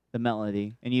Rain, the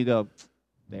melody, and you go,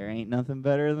 there ain't nothing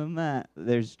better than that.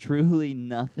 There's truly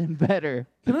nothing better.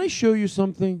 Can I show you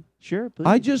something? Sure, please.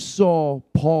 I just saw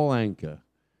Paul Anka.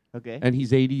 Okay. And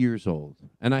he's 80 years old.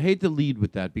 And I hate to lead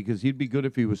with that because he'd be good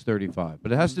if he was 35.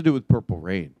 But it has to do with Purple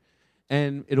Rain.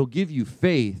 And it'll give you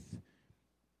faith.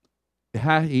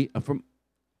 I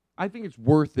think it's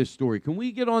worth this story. Can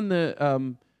we get on the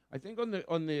I think on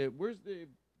the where's the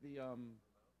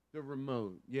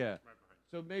remote? Yeah.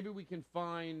 So maybe we can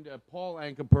find Paul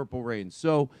Anka Purple Rain.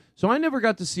 So I never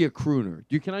got to see a crooner.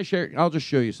 Can I share? I'll just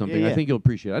show you something. Yeah. I think you'll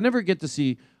appreciate it. I never get to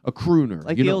see a crooner.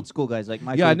 Like the old school guys, like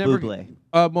Michael Bublé.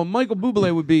 Well, Michael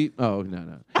Bublé would be. Oh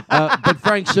no. But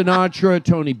Frank Sinatra,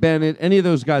 Tony Bennett, any of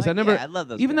those guys. I love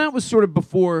those. Even that was sort of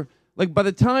before. Like by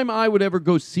the time I would ever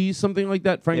go see something like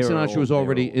that, Frank Sinatra was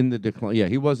already in the decline. Yeah,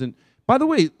 he wasn't. By the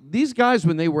way, these guys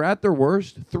when they were at their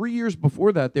worst, 3 years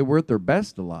before that, they were at their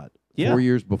best a lot. Yeah. 4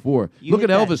 years before. You Look at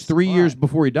hit that Elvis 3 years spot.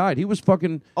 before he died. He was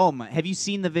fucking. Oh my! Have you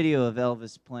seen the video of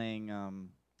Elvis playing?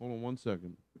 Hold on 1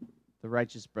 second. The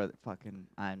Righteous Brother. Fucking.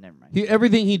 Never mind.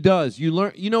 Everything he does, you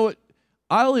learn. You know what?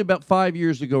 I only about 5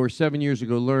 years ago or 7 years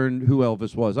ago learned who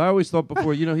Elvis was. I always thought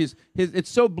before, his it's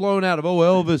so blown out of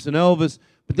Elvis and Elvis.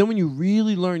 But then when you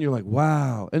really learn, you're like,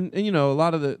 wow. And a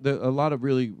lot of a lot of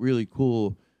really really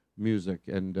cool music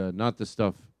and not the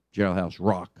stuff Jailhouse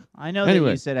Rock. I know that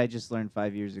you said I just learned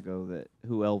 5 years ago that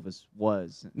who Elvis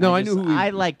was. No, I knew who. I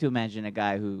like to imagine a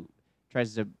guy who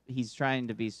he's trying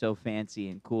to be so fancy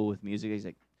and cool with music. He's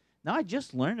like, no, I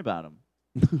just learned about him.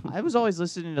 I was always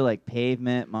listening to like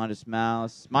Pavement, Modest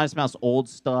Mouse old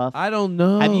stuff. I don't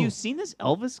know. Have you seen this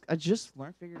Elvis? I just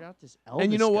figured out this Elvis.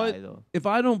 And you know what? guy, though. If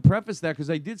I don't preface that, because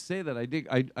I did say that,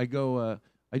 I go.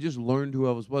 I just learned who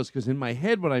Elvis was because in my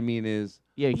head, what I mean is,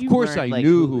 of course, I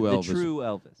knew who Elvis. The true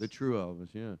Elvis. The true Elvis.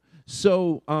 Yeah.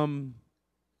 So,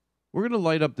 we're gonna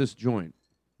light up this joint,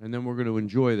 and then we're gonna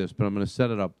enjoy this. But I'm gonna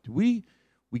set it up. We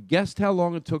guessed how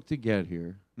long it took to get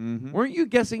here. Mm-hmm. Weren't you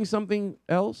guessing something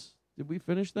else? Did we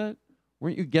finish that?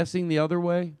 Weren't you guessing the other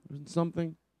way or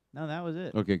something? No, that was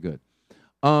it. Okay, good.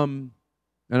 And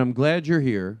I'm glad you're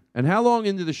here. And how long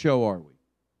into the show are we?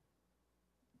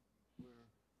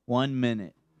 1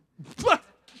 minute.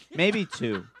 Maybe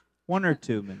 2. 1 or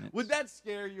 2 minutes. Would that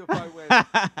scare you if I went?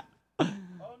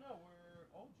 Oh no,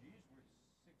 we're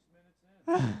 6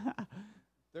 minutes in.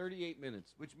 38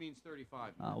 minutes, which means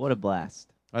 35 minutes. What a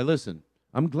blast. All right, listen.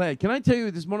 I'm glad. Can I tell you,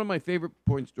 this is one of my favorite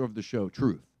points of the show,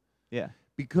 truth. Yeah.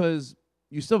 Because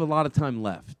you still have a lot of time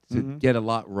left to get a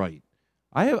lot right.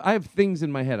 I have things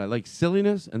in my head. I like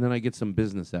silliness, and then I get some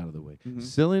business out of the way.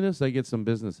 Silliness, I get some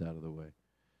business out of the way.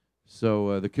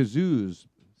 So the kazoos,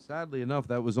 sadly enough,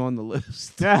 that was on the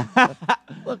list.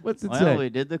 Look, what's it say? We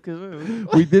did the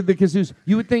kazoos. We did the kazoos.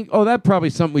 You would think, oh, that's probably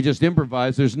something we just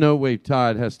improvised. There's no way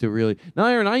Todd has to really. Now,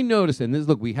 Aaron, I noticed, and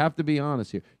look, we have to be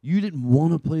honest here. You didn't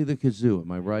want to play the kazoo,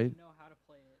 am I right?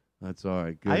 That's all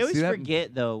right. Good. I always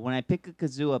forget, though. When I pick a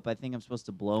kazoo up, I think I'm supposed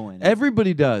to blow in it.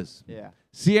 Everybody does. Yeah.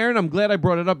 See, Aaron, I'm glad I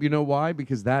brought it up. You know why?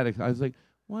 Because I was like,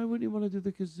 why would you want to do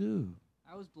the kazoo?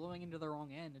 I was blowing into the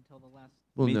wrong end until the last.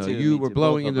 Well, Me no, too, you me were too,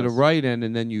 blowing both of into the us. right end,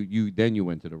 and then you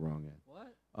went to the wrong end. What?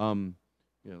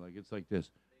 Yeah, like it's like this.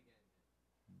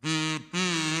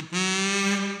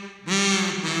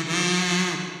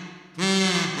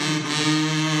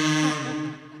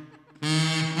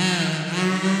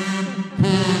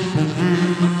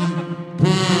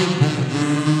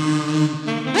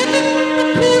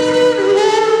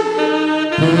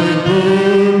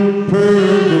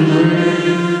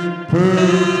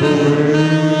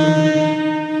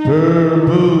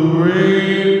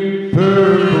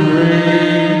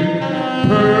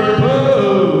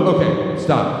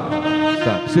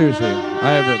 Stop. Seriously,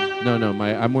 I have a no.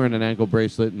 I'm wearing an ankle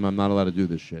bracelet, and I'm not allowed to do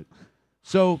this shit.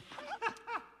 So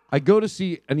I go to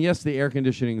see, and yes, the air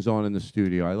conditioning's on in the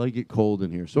studio. I like it cold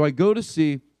in here. So I go to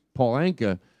see Paul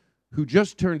Anka, who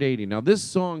just turned 80. Now, this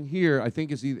song here, I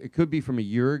think it could be from a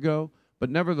year ago, but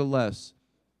nevertheless,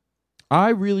 I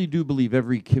really do believe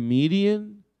every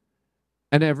comedian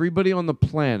and everybody on the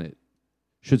planet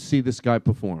should see this guy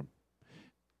perform.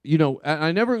 You know,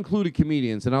 I never included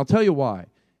comedians, and I'll tell you why.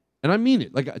 And I mean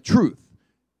it, like truth.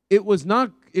 It was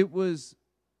not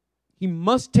he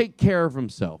must take care of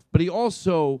himself, but he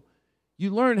also, you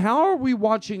learn, how are we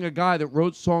watching a guy that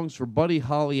wrote songs for Buddy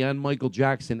Holly and Michael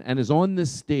Jackson and is on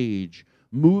this stage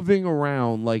moving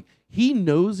around like he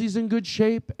knows he's in good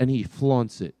shape and he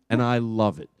flaunts it, and I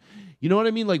love it. You know what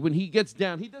I mean? Like when he gets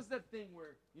down, he does that thing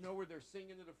where, you know, where they're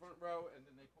singing to the front row and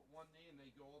then they put one knee and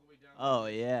they go all the way down. Oh,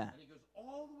 yeah. And he goes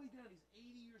all the way down. He's 80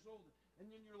 years old. And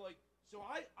then you're like, so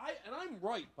and I'm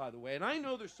right, by the way, and I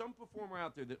know there's some performer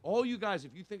out there that all you guys,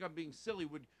 if you think I'm being silly,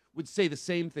 would say the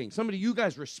same thing. Somebody you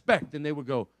guys respect, and they would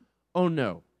go, oh,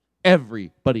 no,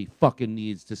 everybody fucking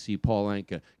needs to see Paul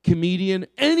Anka. Comedian,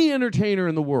 any entertainer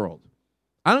in the world.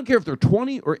 I don't care if they're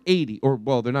 20 or 80, or,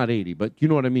 well, they're not 80, but you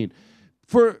know what I mean.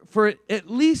 For at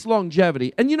least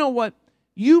longevity. And you know what?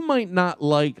 You might not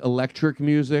like electric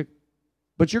music,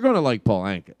 but you're going to like Paul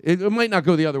Anka. It might not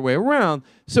go the other way around.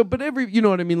 So, but you know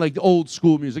what I mean? Like the old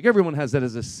school music, everyone has that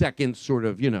as a second sort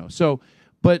of, you know. So,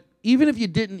 but even if you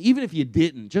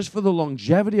didn't, just for the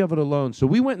longevity of it alone. So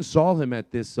we went and saw him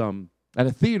at this, at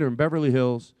a theater in Beverly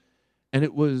Hills, and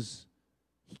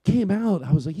he came out.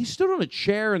 I was like, he stood on a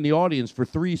chair in the audience for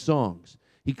 3 songs.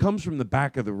 He comes from the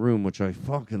back of the room, which I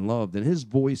fucking loved, and his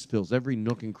voice fills every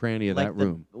nook and cranny of that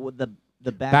room.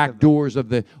 The back doors of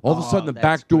the, all of a sudden the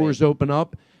back doors open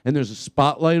up, and there's a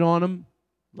spotlight on him.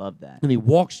 Love that. And he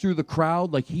walks through the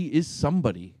crowd like he is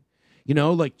somebody. You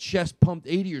know, like chest pumped,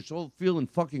 80 years old, feeling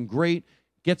fucking great,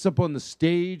 gets up on the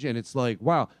stage, and it's like,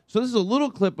 wow. So this is a little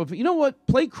clip of, you know what?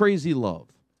 Play Crazy Love.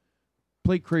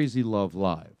 Play Crazy Love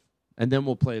live. And then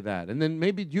we'll play that. And then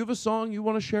maybe, do you have a song you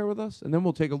want to share with us? And then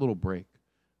we'll take a little break.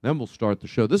 Then we'll start the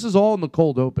show. This is all in the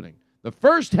cold opening. The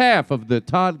first half of the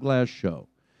Todd Glass Show.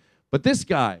 But this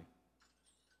guy,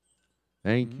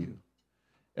 thank you,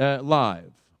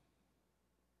 live.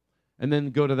 And then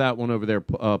go to that one over there,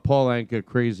 Paul Anka,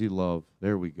 Crazy Love.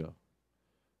 There we go.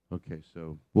 Okay,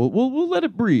 so we'll let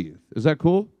it breathe. Is that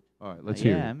cool? All right, let's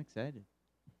hear it. Yeah, I'm excited.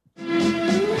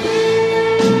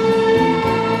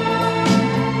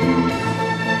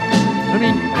 I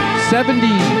mean,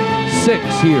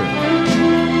 76 here.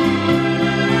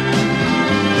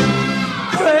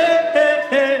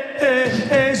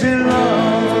 Crazy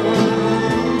love,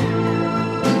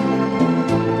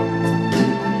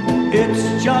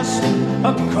 it's just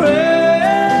a crazy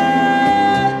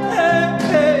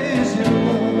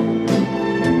love.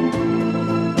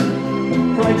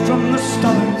 Right from the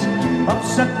start,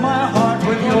 upset my heart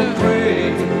with your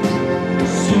crazy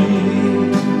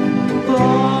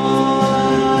love.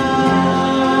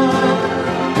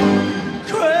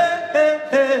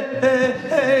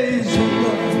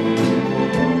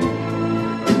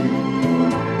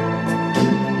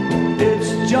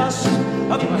 Just a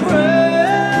crazy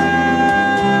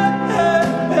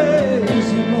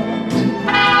love.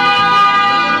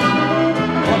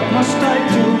 What must I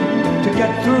do to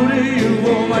get through to you,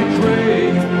 oh my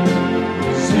crazy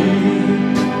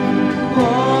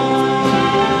love?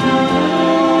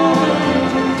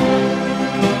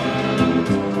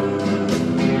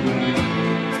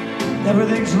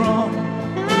 Everything's wrong.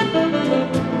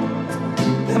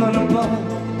 Heaven above,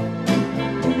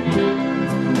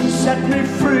 set me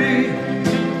free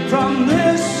from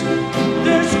this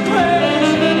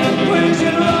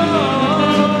crazy love.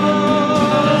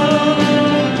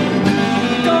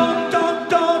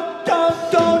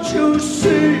 Don't you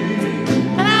see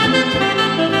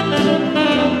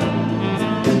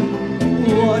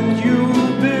what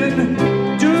you've been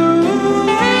doing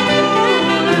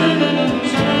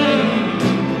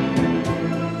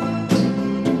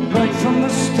right from the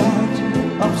start?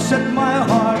 Upset my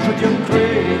heart with your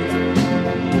crazy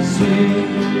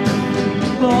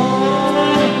love.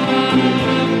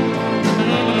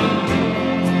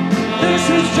 This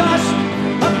is just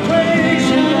a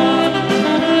crazy love.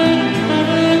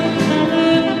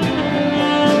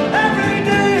 Every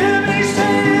day hear me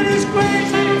say it is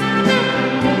crazy,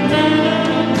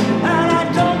 and I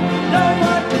don't know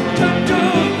what to do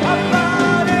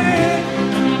about it.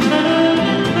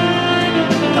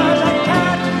 'Cause I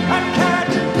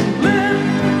can't live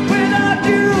without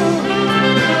you.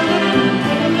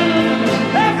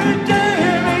 Every day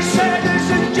hear me say this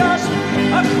is just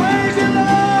a crazy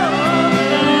love.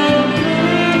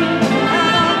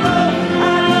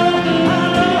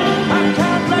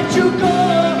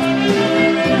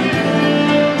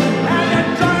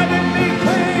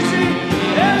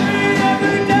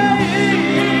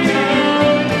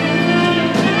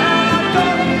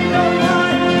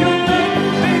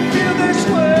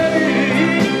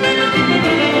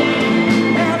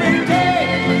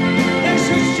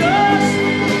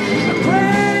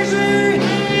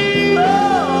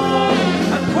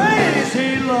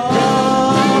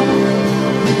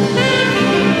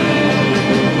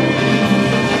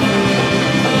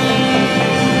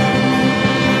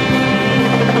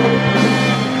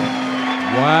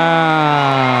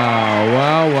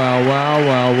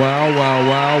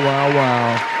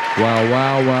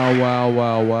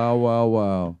 Wow.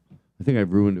 Wow. I think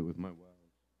I've ruined it with my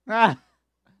wow.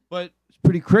 But it's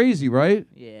pretty crazy, right?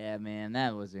 Yeah, man,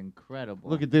 that was incredible.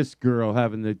 Look at this girl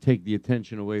having to take the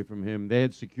attention away from him. They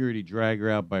had security drag her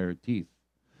out by her teeth.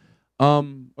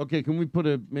 Okay, can we put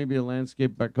maybe a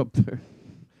landscape back up there?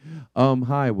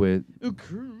 Hi, Whit.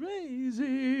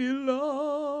 Crazy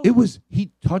love.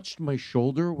 He touched my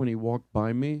shoulder when he walked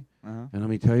by me, and let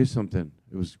me tell you something.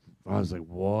 I was like,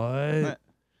 what?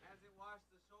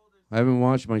 I haven't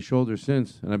washed my shoulder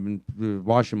since, and I've been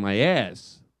washing my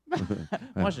ass.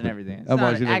 Washing everything. I'm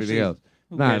washing everything else.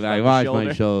 I about wash the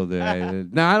my shoulder.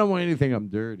 I don't want anything. I'm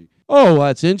dirty. Oh,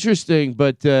 that's interesting,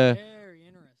 but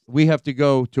we have to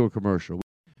go to a commercial.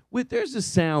 There's a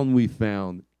sound we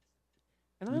found,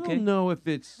 and I don't know if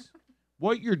it's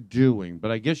what you're doing,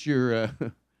 but I guess you're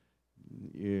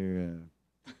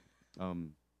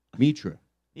Mitra.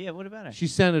 Yeah, what about her? She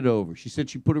sent it over. She said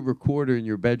she put a recorder in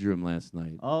your bedroom last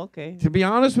night. Oh, okay. To be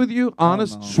honest with you, No.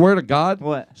 swear to God.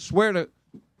 What? Swear to.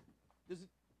 Does it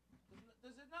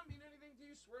not mean anything to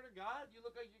you? Swear to God, you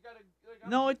look like you got a.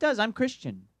 No, it does. I'm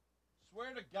Christian.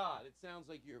 Swear to God, it sounds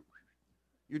like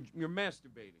you're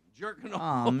masturbating, jerking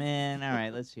off. Oh man! All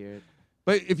right, let's hear it.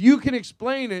 But if you can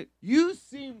explain it, you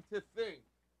seem to think.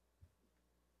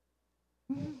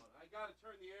 Hold on, I gotta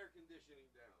turn the air conditioning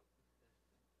down.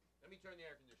 Let me turn the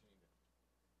air conditioning down.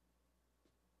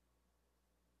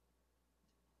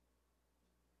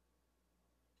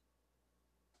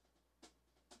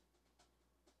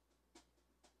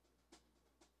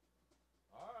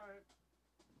 All right.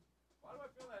 Why do I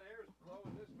feel that air is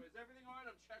blowing this way? Is everything all right?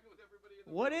 I'm checking with everybody in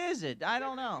the What is it? I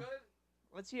don't know. Good?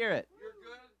 Let's hear it. You're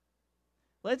good?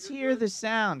 Let's hear the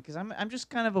sound, because I'm just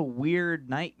kind of a weird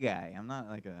night guy. I'm not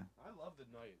like a. I love the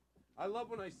night. I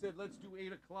love when I said, let's do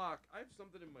 8 o'clock. I have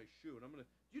something in my shoe, and I'm going to...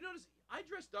 You notice, I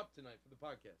dressed up tonight for the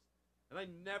podcast, and I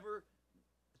never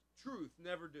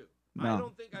do. No. I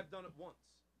don't think I've done it once.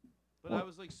 But I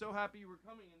was, so happy you were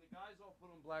coming, and the guys all put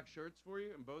on black shirts for you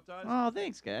and bow ties. Oh,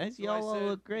 thanks, guys. So Y'all I all said-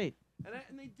 look great. And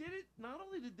they did it, not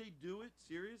only did they do it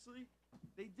seriously,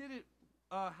 they did it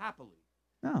happily,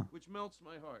 Oh. which melts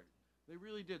my heart. They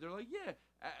really did. They're like, yeah.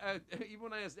 Even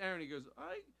when I asked Aaron, he goes,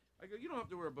 I go, you don't have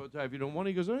to wear a bow tie if you don't want.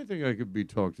 He goes, I think I could be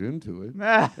talked into it.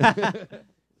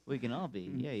 We can all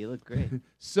be. Yeah, you look great.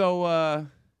 So, Well,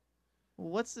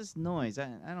 what's this noise? I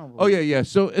don't. oh yeah.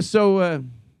 So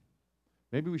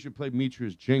maybe we should play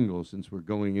Mitra's jingle since we're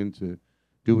going into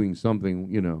doing something.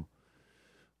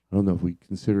 I don't know if we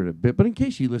consider it a bit, but in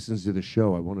case she listens to the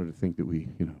show, I want her to think that we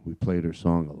played her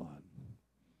song a lot.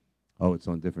 Oh, it's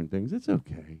on different things. It's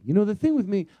okay. The thing with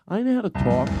me, I know how to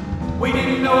talk. We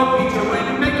didn't know a pizza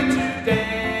when we make it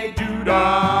today.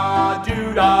 Doo-dah,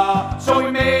 doo-dah. So we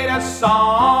made a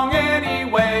song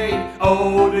anyway.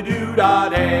 Oh, the doo-dah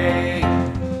day.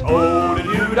 Oh, the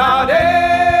doo-dah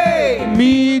day.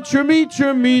 Mitra,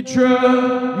 Mitra,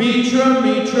 Mitra. Mitra,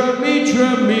 Mitra,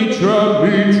 Mitra, Mitra,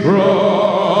 Mitra.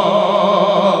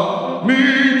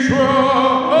 Mitra.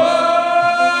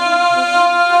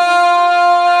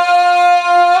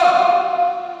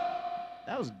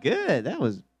 That was good. That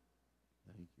was.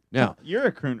 Now, You're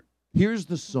a crooner. here's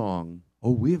the song.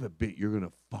 Oh, we have a bit. You're going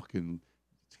to fucking...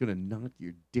 It's going to knock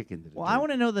your dick into the Well, dirt. I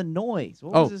want to know the noise.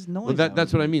 What was this noise? Well,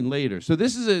 that's what I mean later. So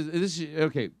this is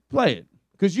okay. Play it,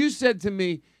 because you said to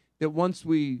me that when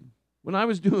I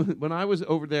was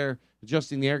over there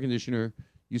adjusting the air conditioner,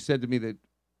 you said to me that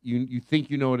you think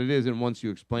you know what it is, and once you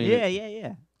explain it,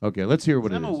 Yeah. okay, let's hear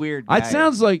what it is. I'm a weird guy. It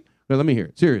sounds like. No, let me hear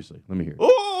it. Seriously, let me hear it.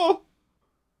 Oh!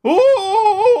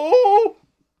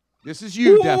 This is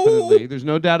you, definitely. There's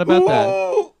no doubt about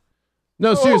that.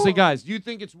 No, seriously, guys. You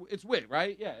think it's Whit,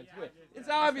 right? Yeah, it's Whit. It's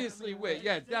obviously Whit.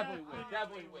 Yeah, it's definitely Whit.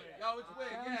 Definitely Whit. Oh, it's Whit.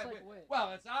 Yeah, Whit.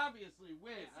 Well, it's obviously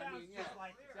Whit. I mean, yeah. It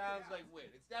sounds like Whit.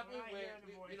 It's definitely Whit.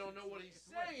 We don't know what he's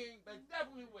saying, but it's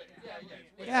definitely Whit. Yeah. It's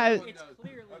Whit. Yeah, Everyone it's knows.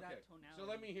 clearly Okay. that tonality. So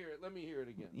let me hear it. Let me hear it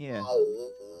again. Yeah.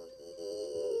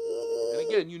 And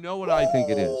again, you know what I think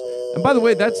it is. And by the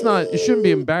way, it shouldn't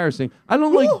be embarrassing. I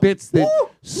don't like bits that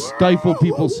stifle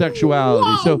people's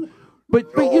sexuality. So, but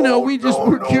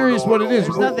we're curious what it is.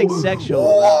 There's nothing sexual.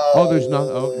 Oh, there's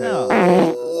nothing. Okay. No.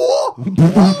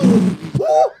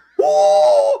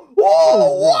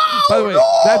 By the way,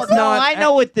 that's No, not. I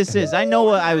know what this is. I know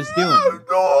what I was doing.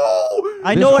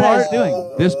 I know what I was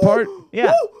doing. This part?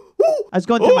 Yeah. I was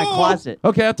going through my closet.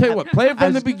 Okay, I'll tell you what. Play it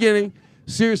from the beginning.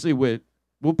 Seriously, Whit.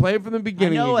 We'll play it from the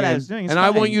beginning. I know what I again, was doing. It's and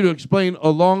I want fine. you to explain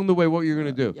along the way what you're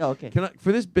gonna do. Yeah, okay. Can I,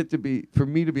 for this bit to be, for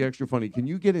me to be extra funny, can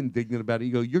you get indignant about it?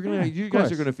 You go, you guys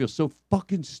course. are gonna feel so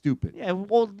fucking stupid. Yeah,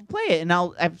 well, play it, and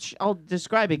I'll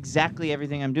describe exactly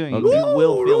everything I'm doing. Okay. You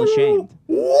will feel ashamed.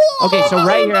 Okay, so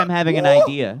right here I'm having an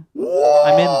idea.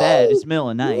 I'm in bed. It's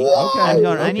middle of the night. Okay. I'm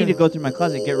going. I need to go through my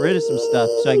closet, get rid of some stuff,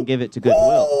 so I can give it to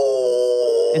Goodwill.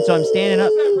 And so I'm standing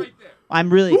up. I'm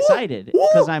really excited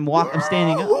because I'm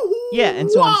standing up. Yeah,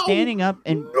 and so I'm standing up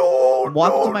and I'm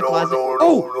walking to my closet.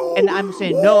 Oh, and I'm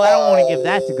saying, no, I don't want to give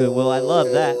that to Goodwill. I love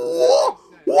that.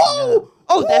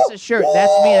 Oh, that's a shirt.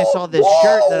 That's me. I saw this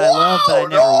shirt that I love, but I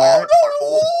never wear it.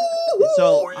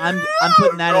 So I'm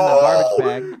putting that in the garbage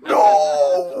bag.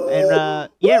 And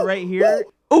yeah, right here.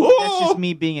 Oh, that's just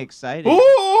me being excited.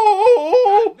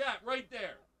 That right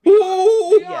there.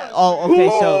 Yeah. Oh, okay.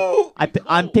 So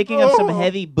I'm picking up some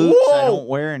heavy boots I don't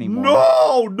wear anymore.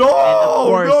 No. And of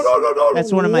course,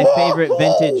 that's one of my favorite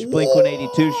vintage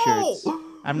Blink-182 shirts.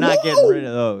 I'm not getting rid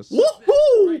of those.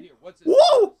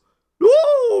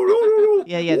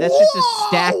 Yeah. That's just a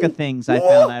stack of things I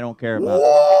found I don't care about.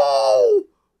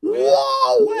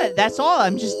 What? That's all.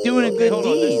 I'm just doing a good Hold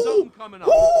on, deed. there's something coming up.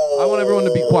 I want everyone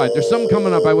to be quiet. There's something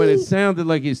coming up. It sounded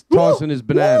like he's tossing his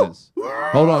bananas.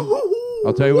 Hold on.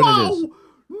 I'll tell you what it is.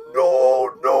 No.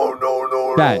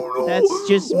 That's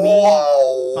just me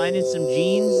finding some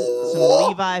jeans, some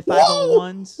Levi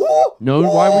 501s. No,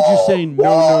 why would you say no?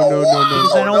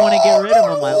 Because I don't want to get rid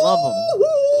of them. I love them.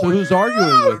 So who's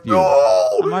arguing with you?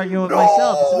 I'm arguing with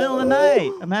myself. It's the middle of the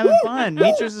night. I'm having fun.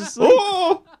 Nature's asleep.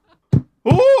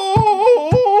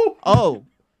 Oh,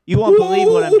 you won't believe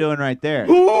what I'm doing right there.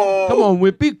 Come on,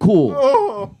 Whip, be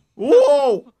cool.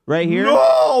 Right here?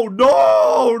 No.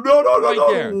 Right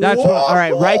there. That's what. All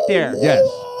right, right there. Yes.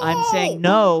 I'm saying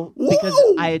no because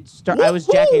I was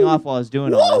jacking off while I was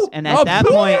doing all this, and at that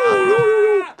point,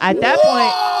 I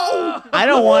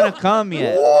don't want to come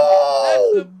yet.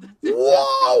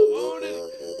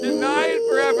 Deny it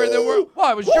forever.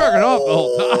 I was jerking off the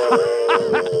whole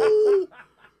time.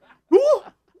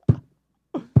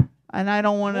 And I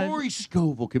don't want to. Rory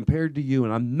Scovel compared to you,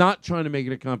 and I'm not trying to make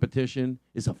it a competition,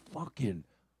 is a fucking.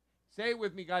 Say it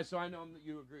with me, guys, so I know that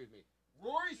you agree with me.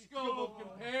 Rory Scovel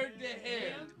compared to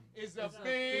him is a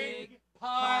big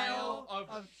pile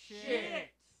of shit.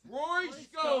 Rory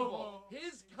Scovel,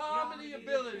 his comedy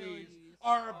abilities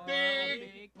are a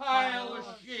big pile of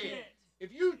shit.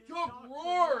 If you took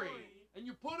Rory and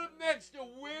you put him next to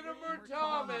Whitmer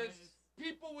Thomas,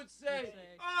 people would say,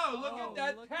 oh, look at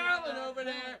that talent over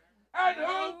there. And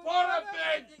who put a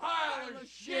big pile of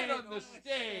shit on the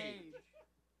stage?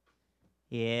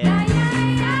 Yeah.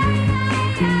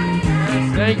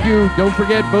 Thank you. Don't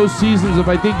forget both seasons of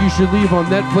I Think You Should Leave on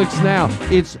Netflix now.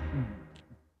 It's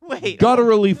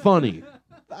gutturally funny.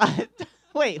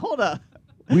 Wait, hold up.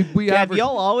 Have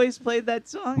y'all always played that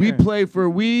song? We play for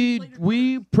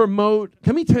we promote.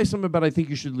 Let me tell you something about I Think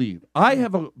You Should Leave. I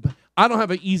don't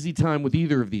have an easy time with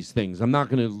either of these things. I'm not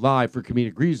going to lie for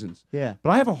comedic reasons. Yeah. But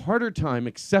I have a harder time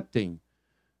accepting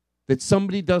that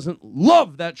somebody doesn't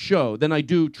love that show than I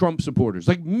do Trump supporters.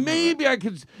 Like, maybe I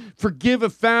could forgive a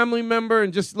family member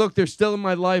and just, look, they're still in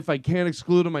my life. I can't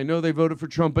exclude them. I know they voted for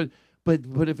Trump. But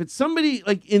if it's somebody,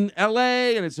 like, in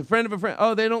L.A. and it's a friend of a friend,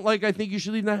 oh, they don't like I Think You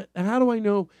Should Leave. Now, how do I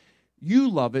know you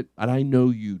love it and I know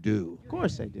you do? Of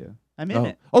course I do. I'm in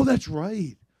it. Oh, that's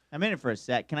right. I'm in it for a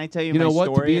sec. Can I tell you You my know what?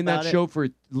 story To be in about that it? show for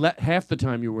half the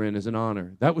time you were in is an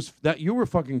honor. You were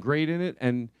fucking great in it,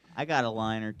 and I got a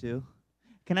line or two.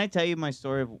 Can I tell you my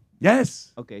story?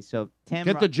 Yes. Okay, so Tim.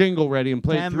 Get the jingle ready and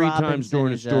play it Tim 3 times Robinson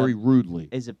during a story rudely.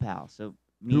 Is a pal. So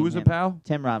me Who and is a him- pal?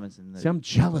 Tim Robinson. See, I'm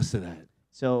jealous of that.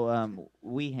 So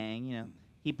we hang. You know,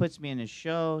 he puts me in his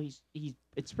show.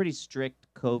 It's pretty strict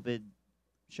COVID.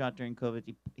 Shot during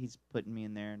COVID. He's putting me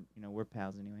in there, and we're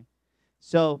pals anyway.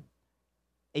 So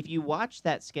if you watch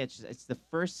that sketch, it's the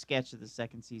first sketch of the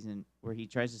second season where he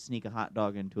tries to sneak a hot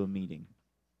dog into a meeting.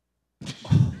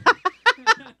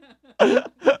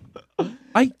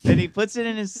 And he puts it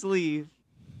in his sleeve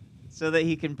so that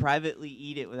he can privately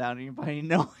eat it without anybody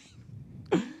knowing.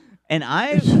 And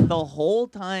the whole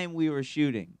time we were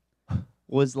shooting,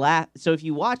 was So if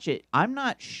you watch it, I'm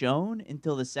not shown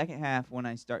until the second half when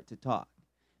I start to talk,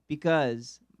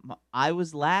 because I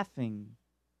was laughing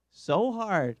so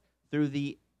hard through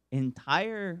the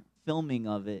entire filming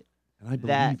of it, and I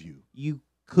that believe you. You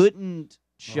couldn't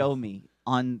show me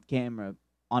on camera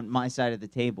on my side of the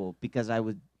table because I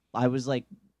was like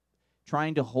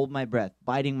trying to hold my breath,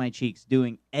 biting my cheeks,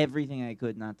 doing everything I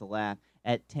could not to laugh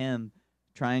at Tim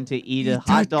trying to eat a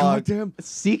hot dog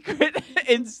secret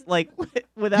and like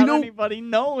without anybody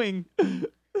knowing.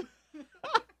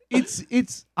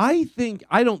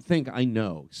 I don't think I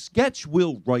know. Sketch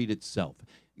will write itself.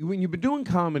 When you've been doing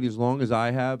comedy as long as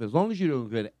I have, as long as you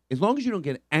don't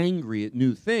get angry at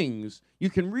new things, you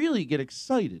can really get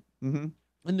excited. Mm-hmm.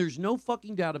 And there's no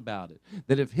fucking doubt about it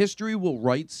that if history will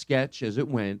write sketch as it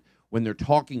went when they're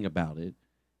talking about it,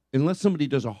 unless somebody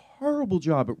does a horrible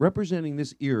job at representing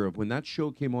this era of when that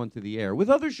show came onto the air, with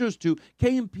other shows too,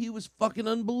 K&P was fucking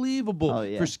unbelievable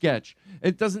for sketch.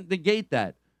 It doesn't negate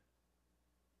that.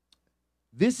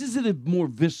 This is at a more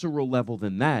visceral level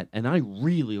than that, and I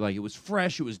really like it. It was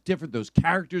fresh, it was different, those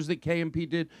characters that K&P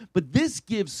did, but this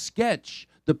gives sketch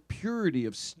the purity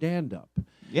of stand-up.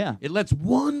 Yeah. It lets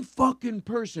one fucking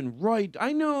person write.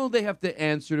 I know they have to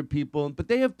answer to people, but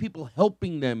they have people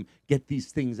helping them get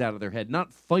these things out of their head,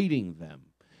 not fighting them.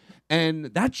 And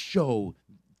that show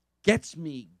gets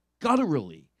me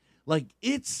gutturally. Like,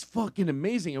 it's fucking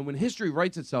amazing. And when history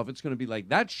writes itself, it's going to be like,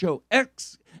 that show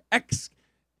it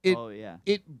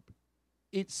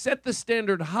set the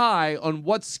standard high on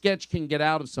what sketch can get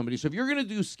out of somebody. So if you're going to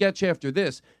do sketch after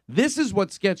this is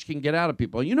what sketch can get out of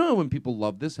people. You know when people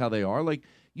love this, how they are? Like,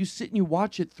 you sit and you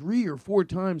watch it 3 or 4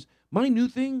 times. My new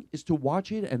thing is to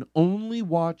watch it and only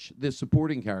watch the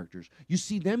supporting characters. You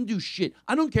see them do shit.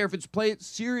 I don't care if it's play it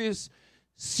serious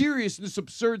in this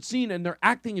absurd scene and their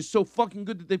acting is so fucking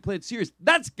good that they play it serious.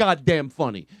 That's goddamn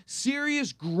funny.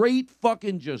 Serious, great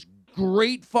fucking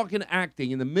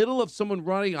acting in the middle of someone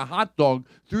running a hot dog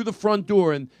through the front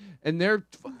door, and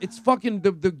it's fucking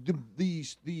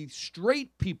the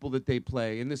straight people that they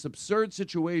play in this absurd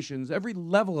situations. Every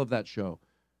level of that show,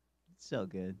 it's so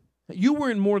good. You were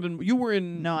in more than you were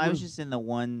in. No, I was just in the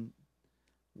one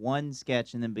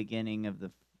sketch in the beginning of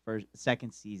the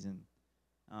second season.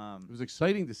 It was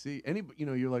exciting to see anybody. You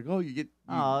know, you're like, oh, you get.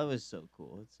 Oh, it was so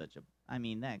cool. It's such a. I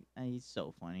mean, he's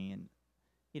so funny, and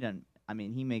he doesn't. I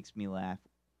mean, he makes me laugh.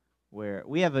 Where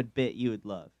we have a bit you would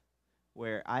love,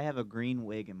 where I have a green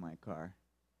wig in my car,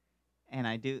 and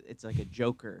it's like a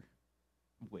Joker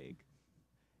wig.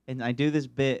 And I do this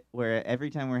bit where every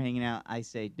time we're hanging out, I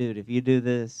say, dude, if you do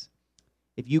this,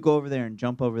 if you go over there and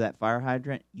jump over that fire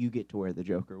hydrant, you get to wear the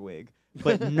Joker wig.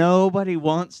 But nobody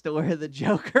wants to wear the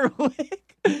Joker wig.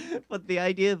 But the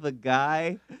idea of a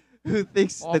guy who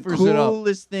thinks Offers the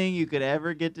coolest thing you could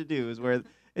ever get to do is wear.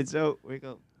 And so we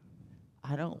go,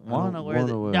 I don't want to wear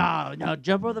No,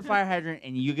 jump over the fire hydrant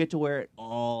and you get to wear it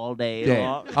all day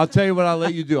long. I'll tell you what I'll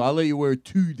let you do. I'll let you wear it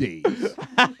 2 days.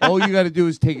 All you got to do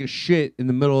is take a shit in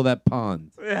the middle of that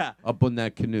pond. Yeah. Up on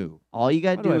that canoe. All you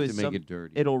got to do is make it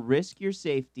dirty. It'll risk your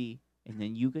safety, and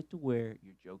then you get to wear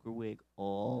your Joker wig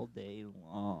all day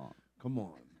long. Come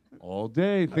on. All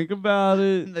day. Think about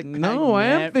it. No, I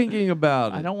am thinking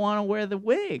about it. I don't want to wear the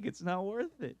wig. It's not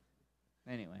worth it.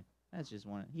 Anyway. That's just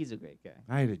one. He's a great guy.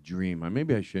 I had a dream.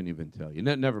 Maybe I shouldn't even tell you.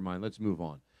 Never mind. Let's move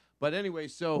on. But anyway,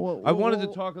 so I wanted to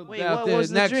talk about what was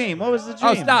the dream? What was the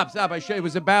dream? Oh, stop! It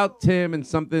was about Tim and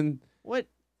something. What?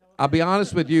 I'll be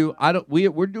honest with you.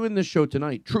 We're doing this show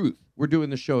tonight. Truth. We're doing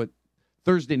this show at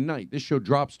Thursday night. This show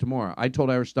drops tomorrow. I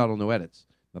told Aristotle no edits.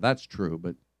 Now that's true,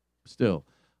 but still.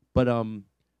 But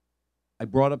I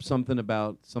brought up something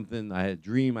about something I had a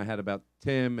dream I had about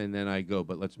Tim, and then I go,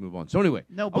 but let's move on. So anyway,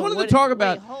 I wanted to talk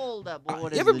about. Hold up.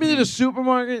 You ever been in a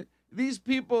supermarket? These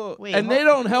people, and they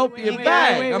don't help you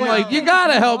bag. I'm like, you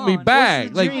gotta help me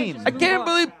bag. Like, I can't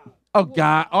believe. Oh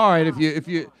God! All right, if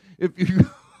you.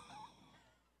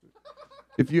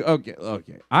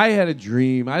 Okay. I had a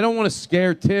dream. I don't want to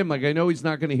scare Tim. Like, I know he's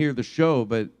not going to hear the show,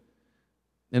 but.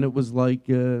 And it was like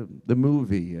the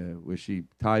movie where she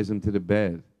ties him to the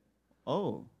bed.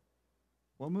 Oh.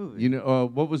 What movie? You know,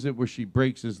 what was it where she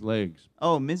breaks his legs?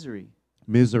 Oh, Misery.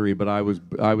 Misery, but I was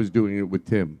doing it with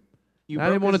Tim. I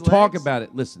didn't want to his talk legs? about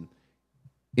it. Listen,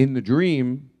 in the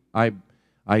dream, I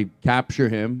capture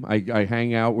him. I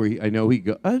hang out where I know he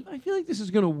go. I feel like this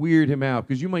is going to weird him out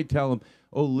because you might tell him,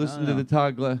 "Oh, listen to the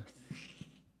Todd Glass."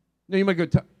 No, you might go.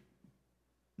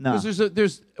 No,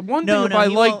 there's one thing if I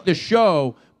like the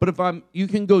show, but if you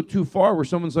can go too far where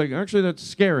someone's like, actually, that's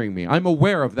scaring me. I'm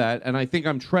aware of that, and I think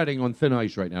I'm treading on thin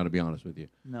ice right now, to be honest with you.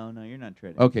 No, you're not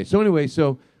treading. Okay, so anyway,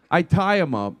 I tie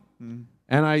him up, and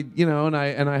I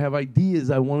have ideas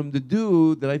I want him to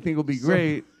do that I think will be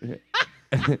great.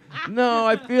 No,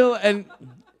 I feel and.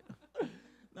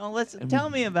 No,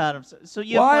 tell me about him. So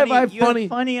you have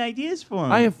funny ideas for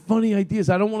him. I have funny ideas.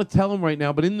 I don't want to tell him right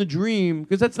now, but in the dream,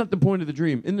 because that's not the point of the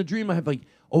dream. In the dream, I have like,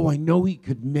 I know he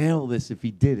could nail this if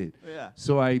he did it. Yeah.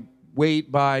 So I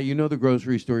wait by, the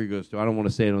grocery store he goes to. I don't want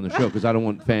to say it on the show because I don't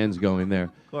want fans going there.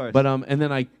 Of course. But and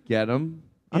then I get him.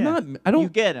 Yeah. You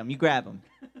get him. You grab him.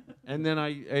 And then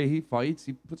he fights.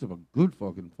 He puts up a good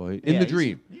fucking fight in the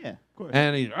dream. Yeah, of course.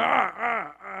 And he's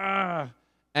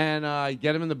And I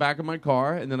get him in the back of my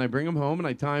car, and then I bring him home, and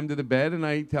I tie him to the bed, and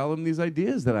I tell him these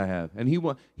ideas that I have. And he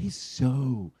goes,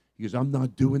 I'm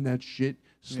not doing that shit.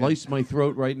 Slice my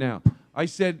throat right now. I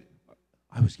said,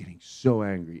 I was getting so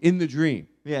angry in the dream.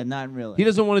 Yeah, not really. He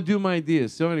doesn't want to do my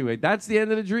ideas. So anyway, that's the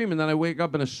end of the dream, and then I wake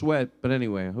up in a sweat. But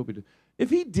anyway, I hope he did. If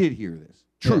he did hear this,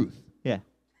 truth. Yeah.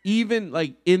 Even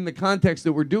like in the context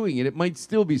that we're doing it, it might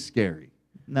still be scary.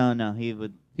 No, he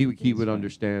would. He would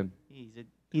understand.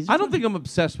 I don't think I'm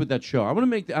obsessed with that show. I want to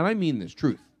make, and I mean this,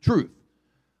 truth.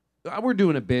 We're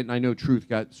doing a bit, and I know truth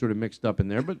got sort of mixed up in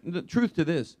there, but the truth to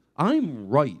this, I'm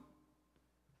right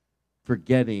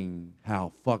forgetting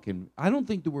how fucking, I don't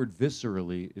think the word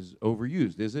viscerally is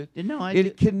overused, is it? No,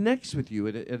 it connects with you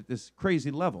at this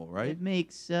crazy level, right? It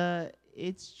makes,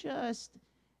 it's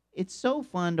so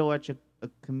fun to watch a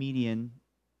comedian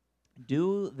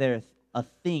do a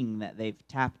thing that they've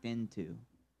tapped into,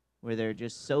 where they're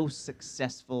just so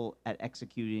successful at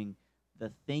executing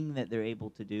the thing that they're able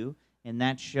to do. And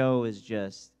that show is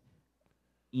just,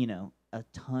 a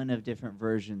ton of different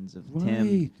versions of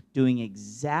Tim doing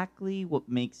exactly what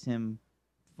makes him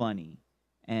funny.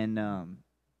 And,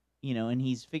 and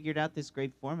he's figured out this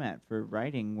great format for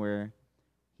writing where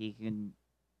he can,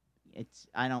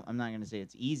 I'm not going to say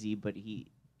it's easy, but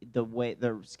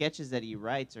the sketches that he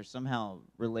writes are somehow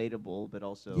relatable, but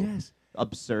also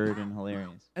absurd and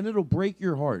hilarious. And it'll break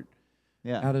your heart.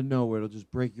 Yeah. Out of nowhere, it'll just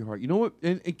break your heart. You know what?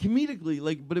 And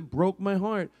comedically, but it broke my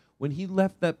heart when he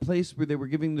left that place where they were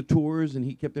giving the tours and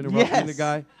he kept interrupting the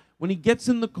guy. When he gets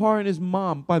in the car and his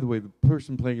mom, by the way, the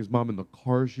person playing his mom in the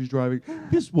car she's driving,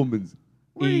 this woman's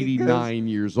 89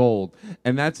 years old.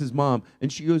 And that's his mom.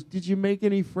 And she goes, "Did you make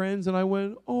any friends?" And I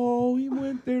went, "Oh, he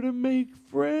went there to make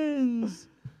friends."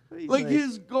 Like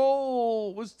his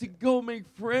goal was to go make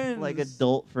friends. Like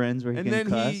adult friends where he can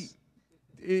cuss.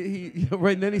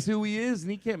 Right, and then he's who he is,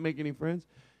 and he can't make any friends.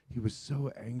 He was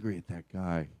so angry at that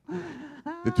guy.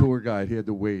 The tour guide, he had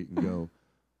to wait and go,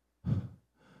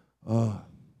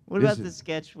 what about the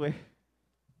sketch where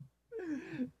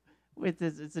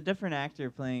it's a different actor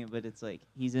playing it, but it's like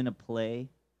he's in a play,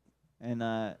 and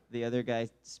the other guy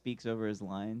speaks over his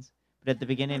lines. But at the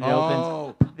beginning, it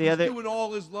opens. He's doing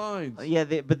all his lines.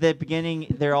 But the beginning,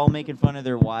 they're all making fun of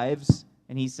their wives,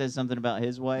 and he says something about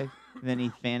his wife, and then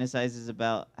he fantasizes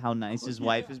about how nice his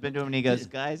wife has been to him, and he goes,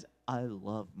 "Guys, I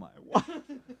love my wife."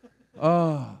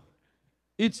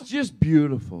 It's just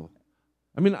beautiful.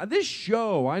 I mean, this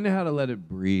show, I know how to let it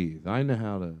breathe. I know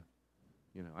how to,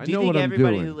 I Do you know think what I'm doing.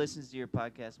 everybody who listens to your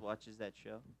podcast watches that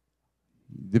show?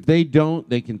 If they don't,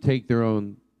 they can take their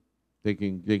own. They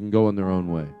can go on their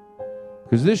own way.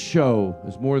 Because this show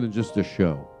is more than just a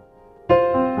show.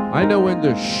 I know when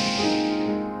to shh.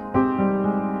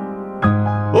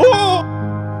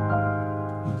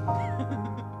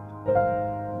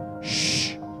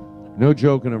 No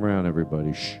joking around,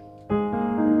 everybody. Shh.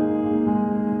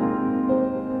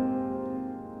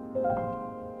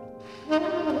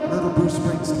 Little Bruce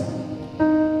Springsteen.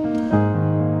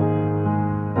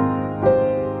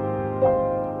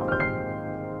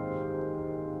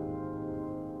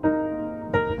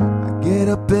 Get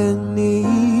up in the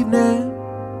evening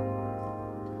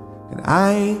and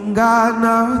I ain't got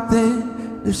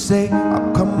nothing to say.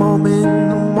 I'll come home in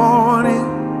the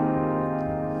morning,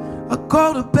 I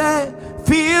go to bed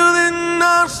feeling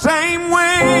the same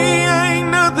way. I ain't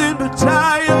nothing but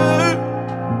tired.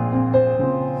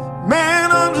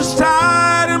 Man, I'm just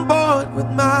tired and bored with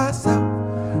myself.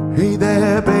 Hey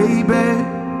there, baby,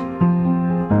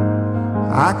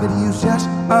 I could use just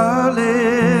a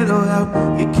little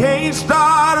help. You can't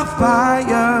start a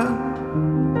fire,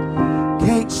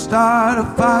 can't start a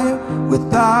fire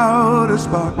without a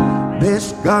spark.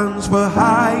 This gun's for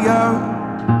hire,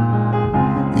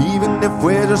 even if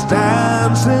we're just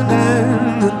dancing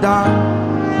in the dark.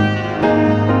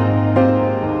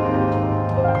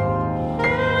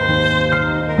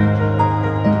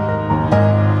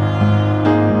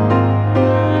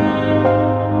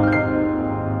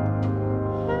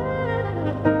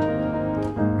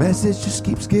 Message just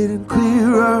keeps getting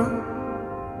clearer.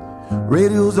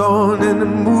 Radio's on and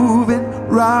I'm moving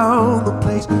round the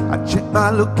place. I check my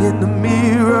look in the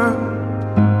mirror.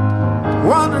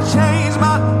 Want to change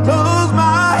my clothes,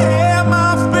 my hair,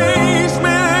 my face.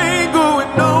 Man, I ain't going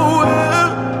nowhere.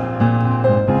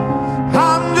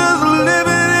 I'm just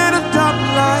living in a dump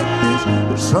like this.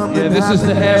 There's something this is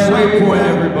the halfway point,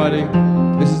 everybody.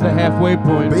 This is the halfway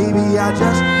point. Baby, I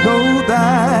just know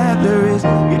that there is.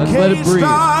 Let's let it breathe.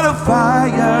 Start a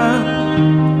fire.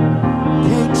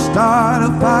 Can't start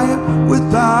a fire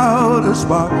without a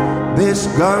spark. This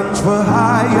gun's for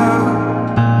hire,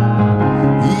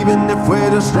 even if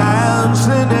we're just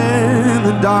dancing in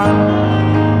the done.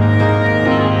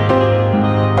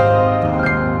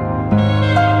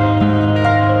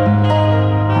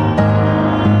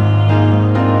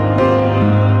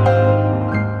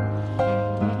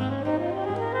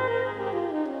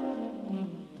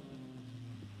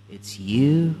 It's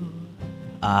you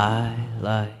I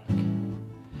like.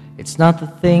 It's not the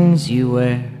things you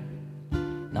wear,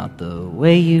 not the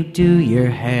way you do your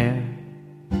hair,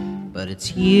 but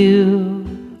it's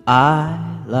you I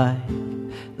like.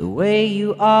 The way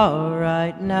you are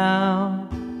right now,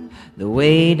 the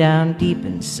way down deep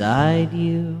inside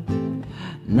you,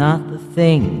 not the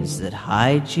things that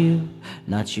hide you,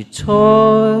 not your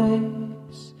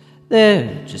toys,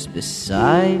 they're just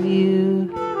beside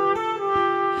you.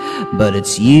 But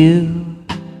it's you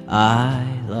I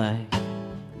like,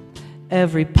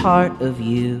 every part of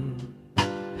you,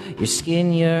 your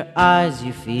skin, your eyes,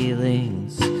 your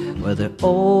feelings, whether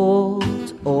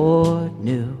old or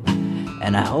new.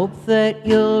 And I hope that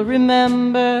you'll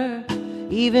remember,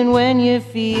 even when you're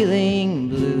feeling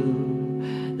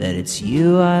blue, that it's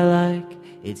you I like,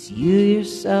 it's you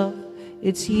yourself,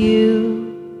 it's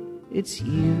you, it's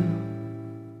you,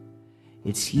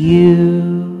 it's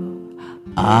you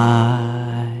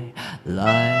I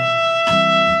like.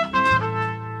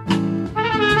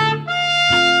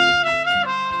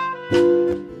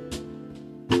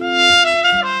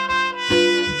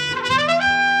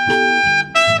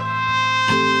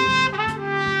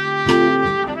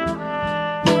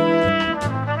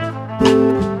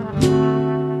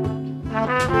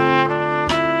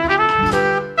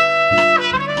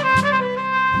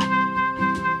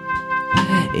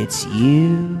 It's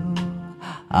you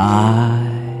I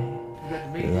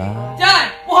love.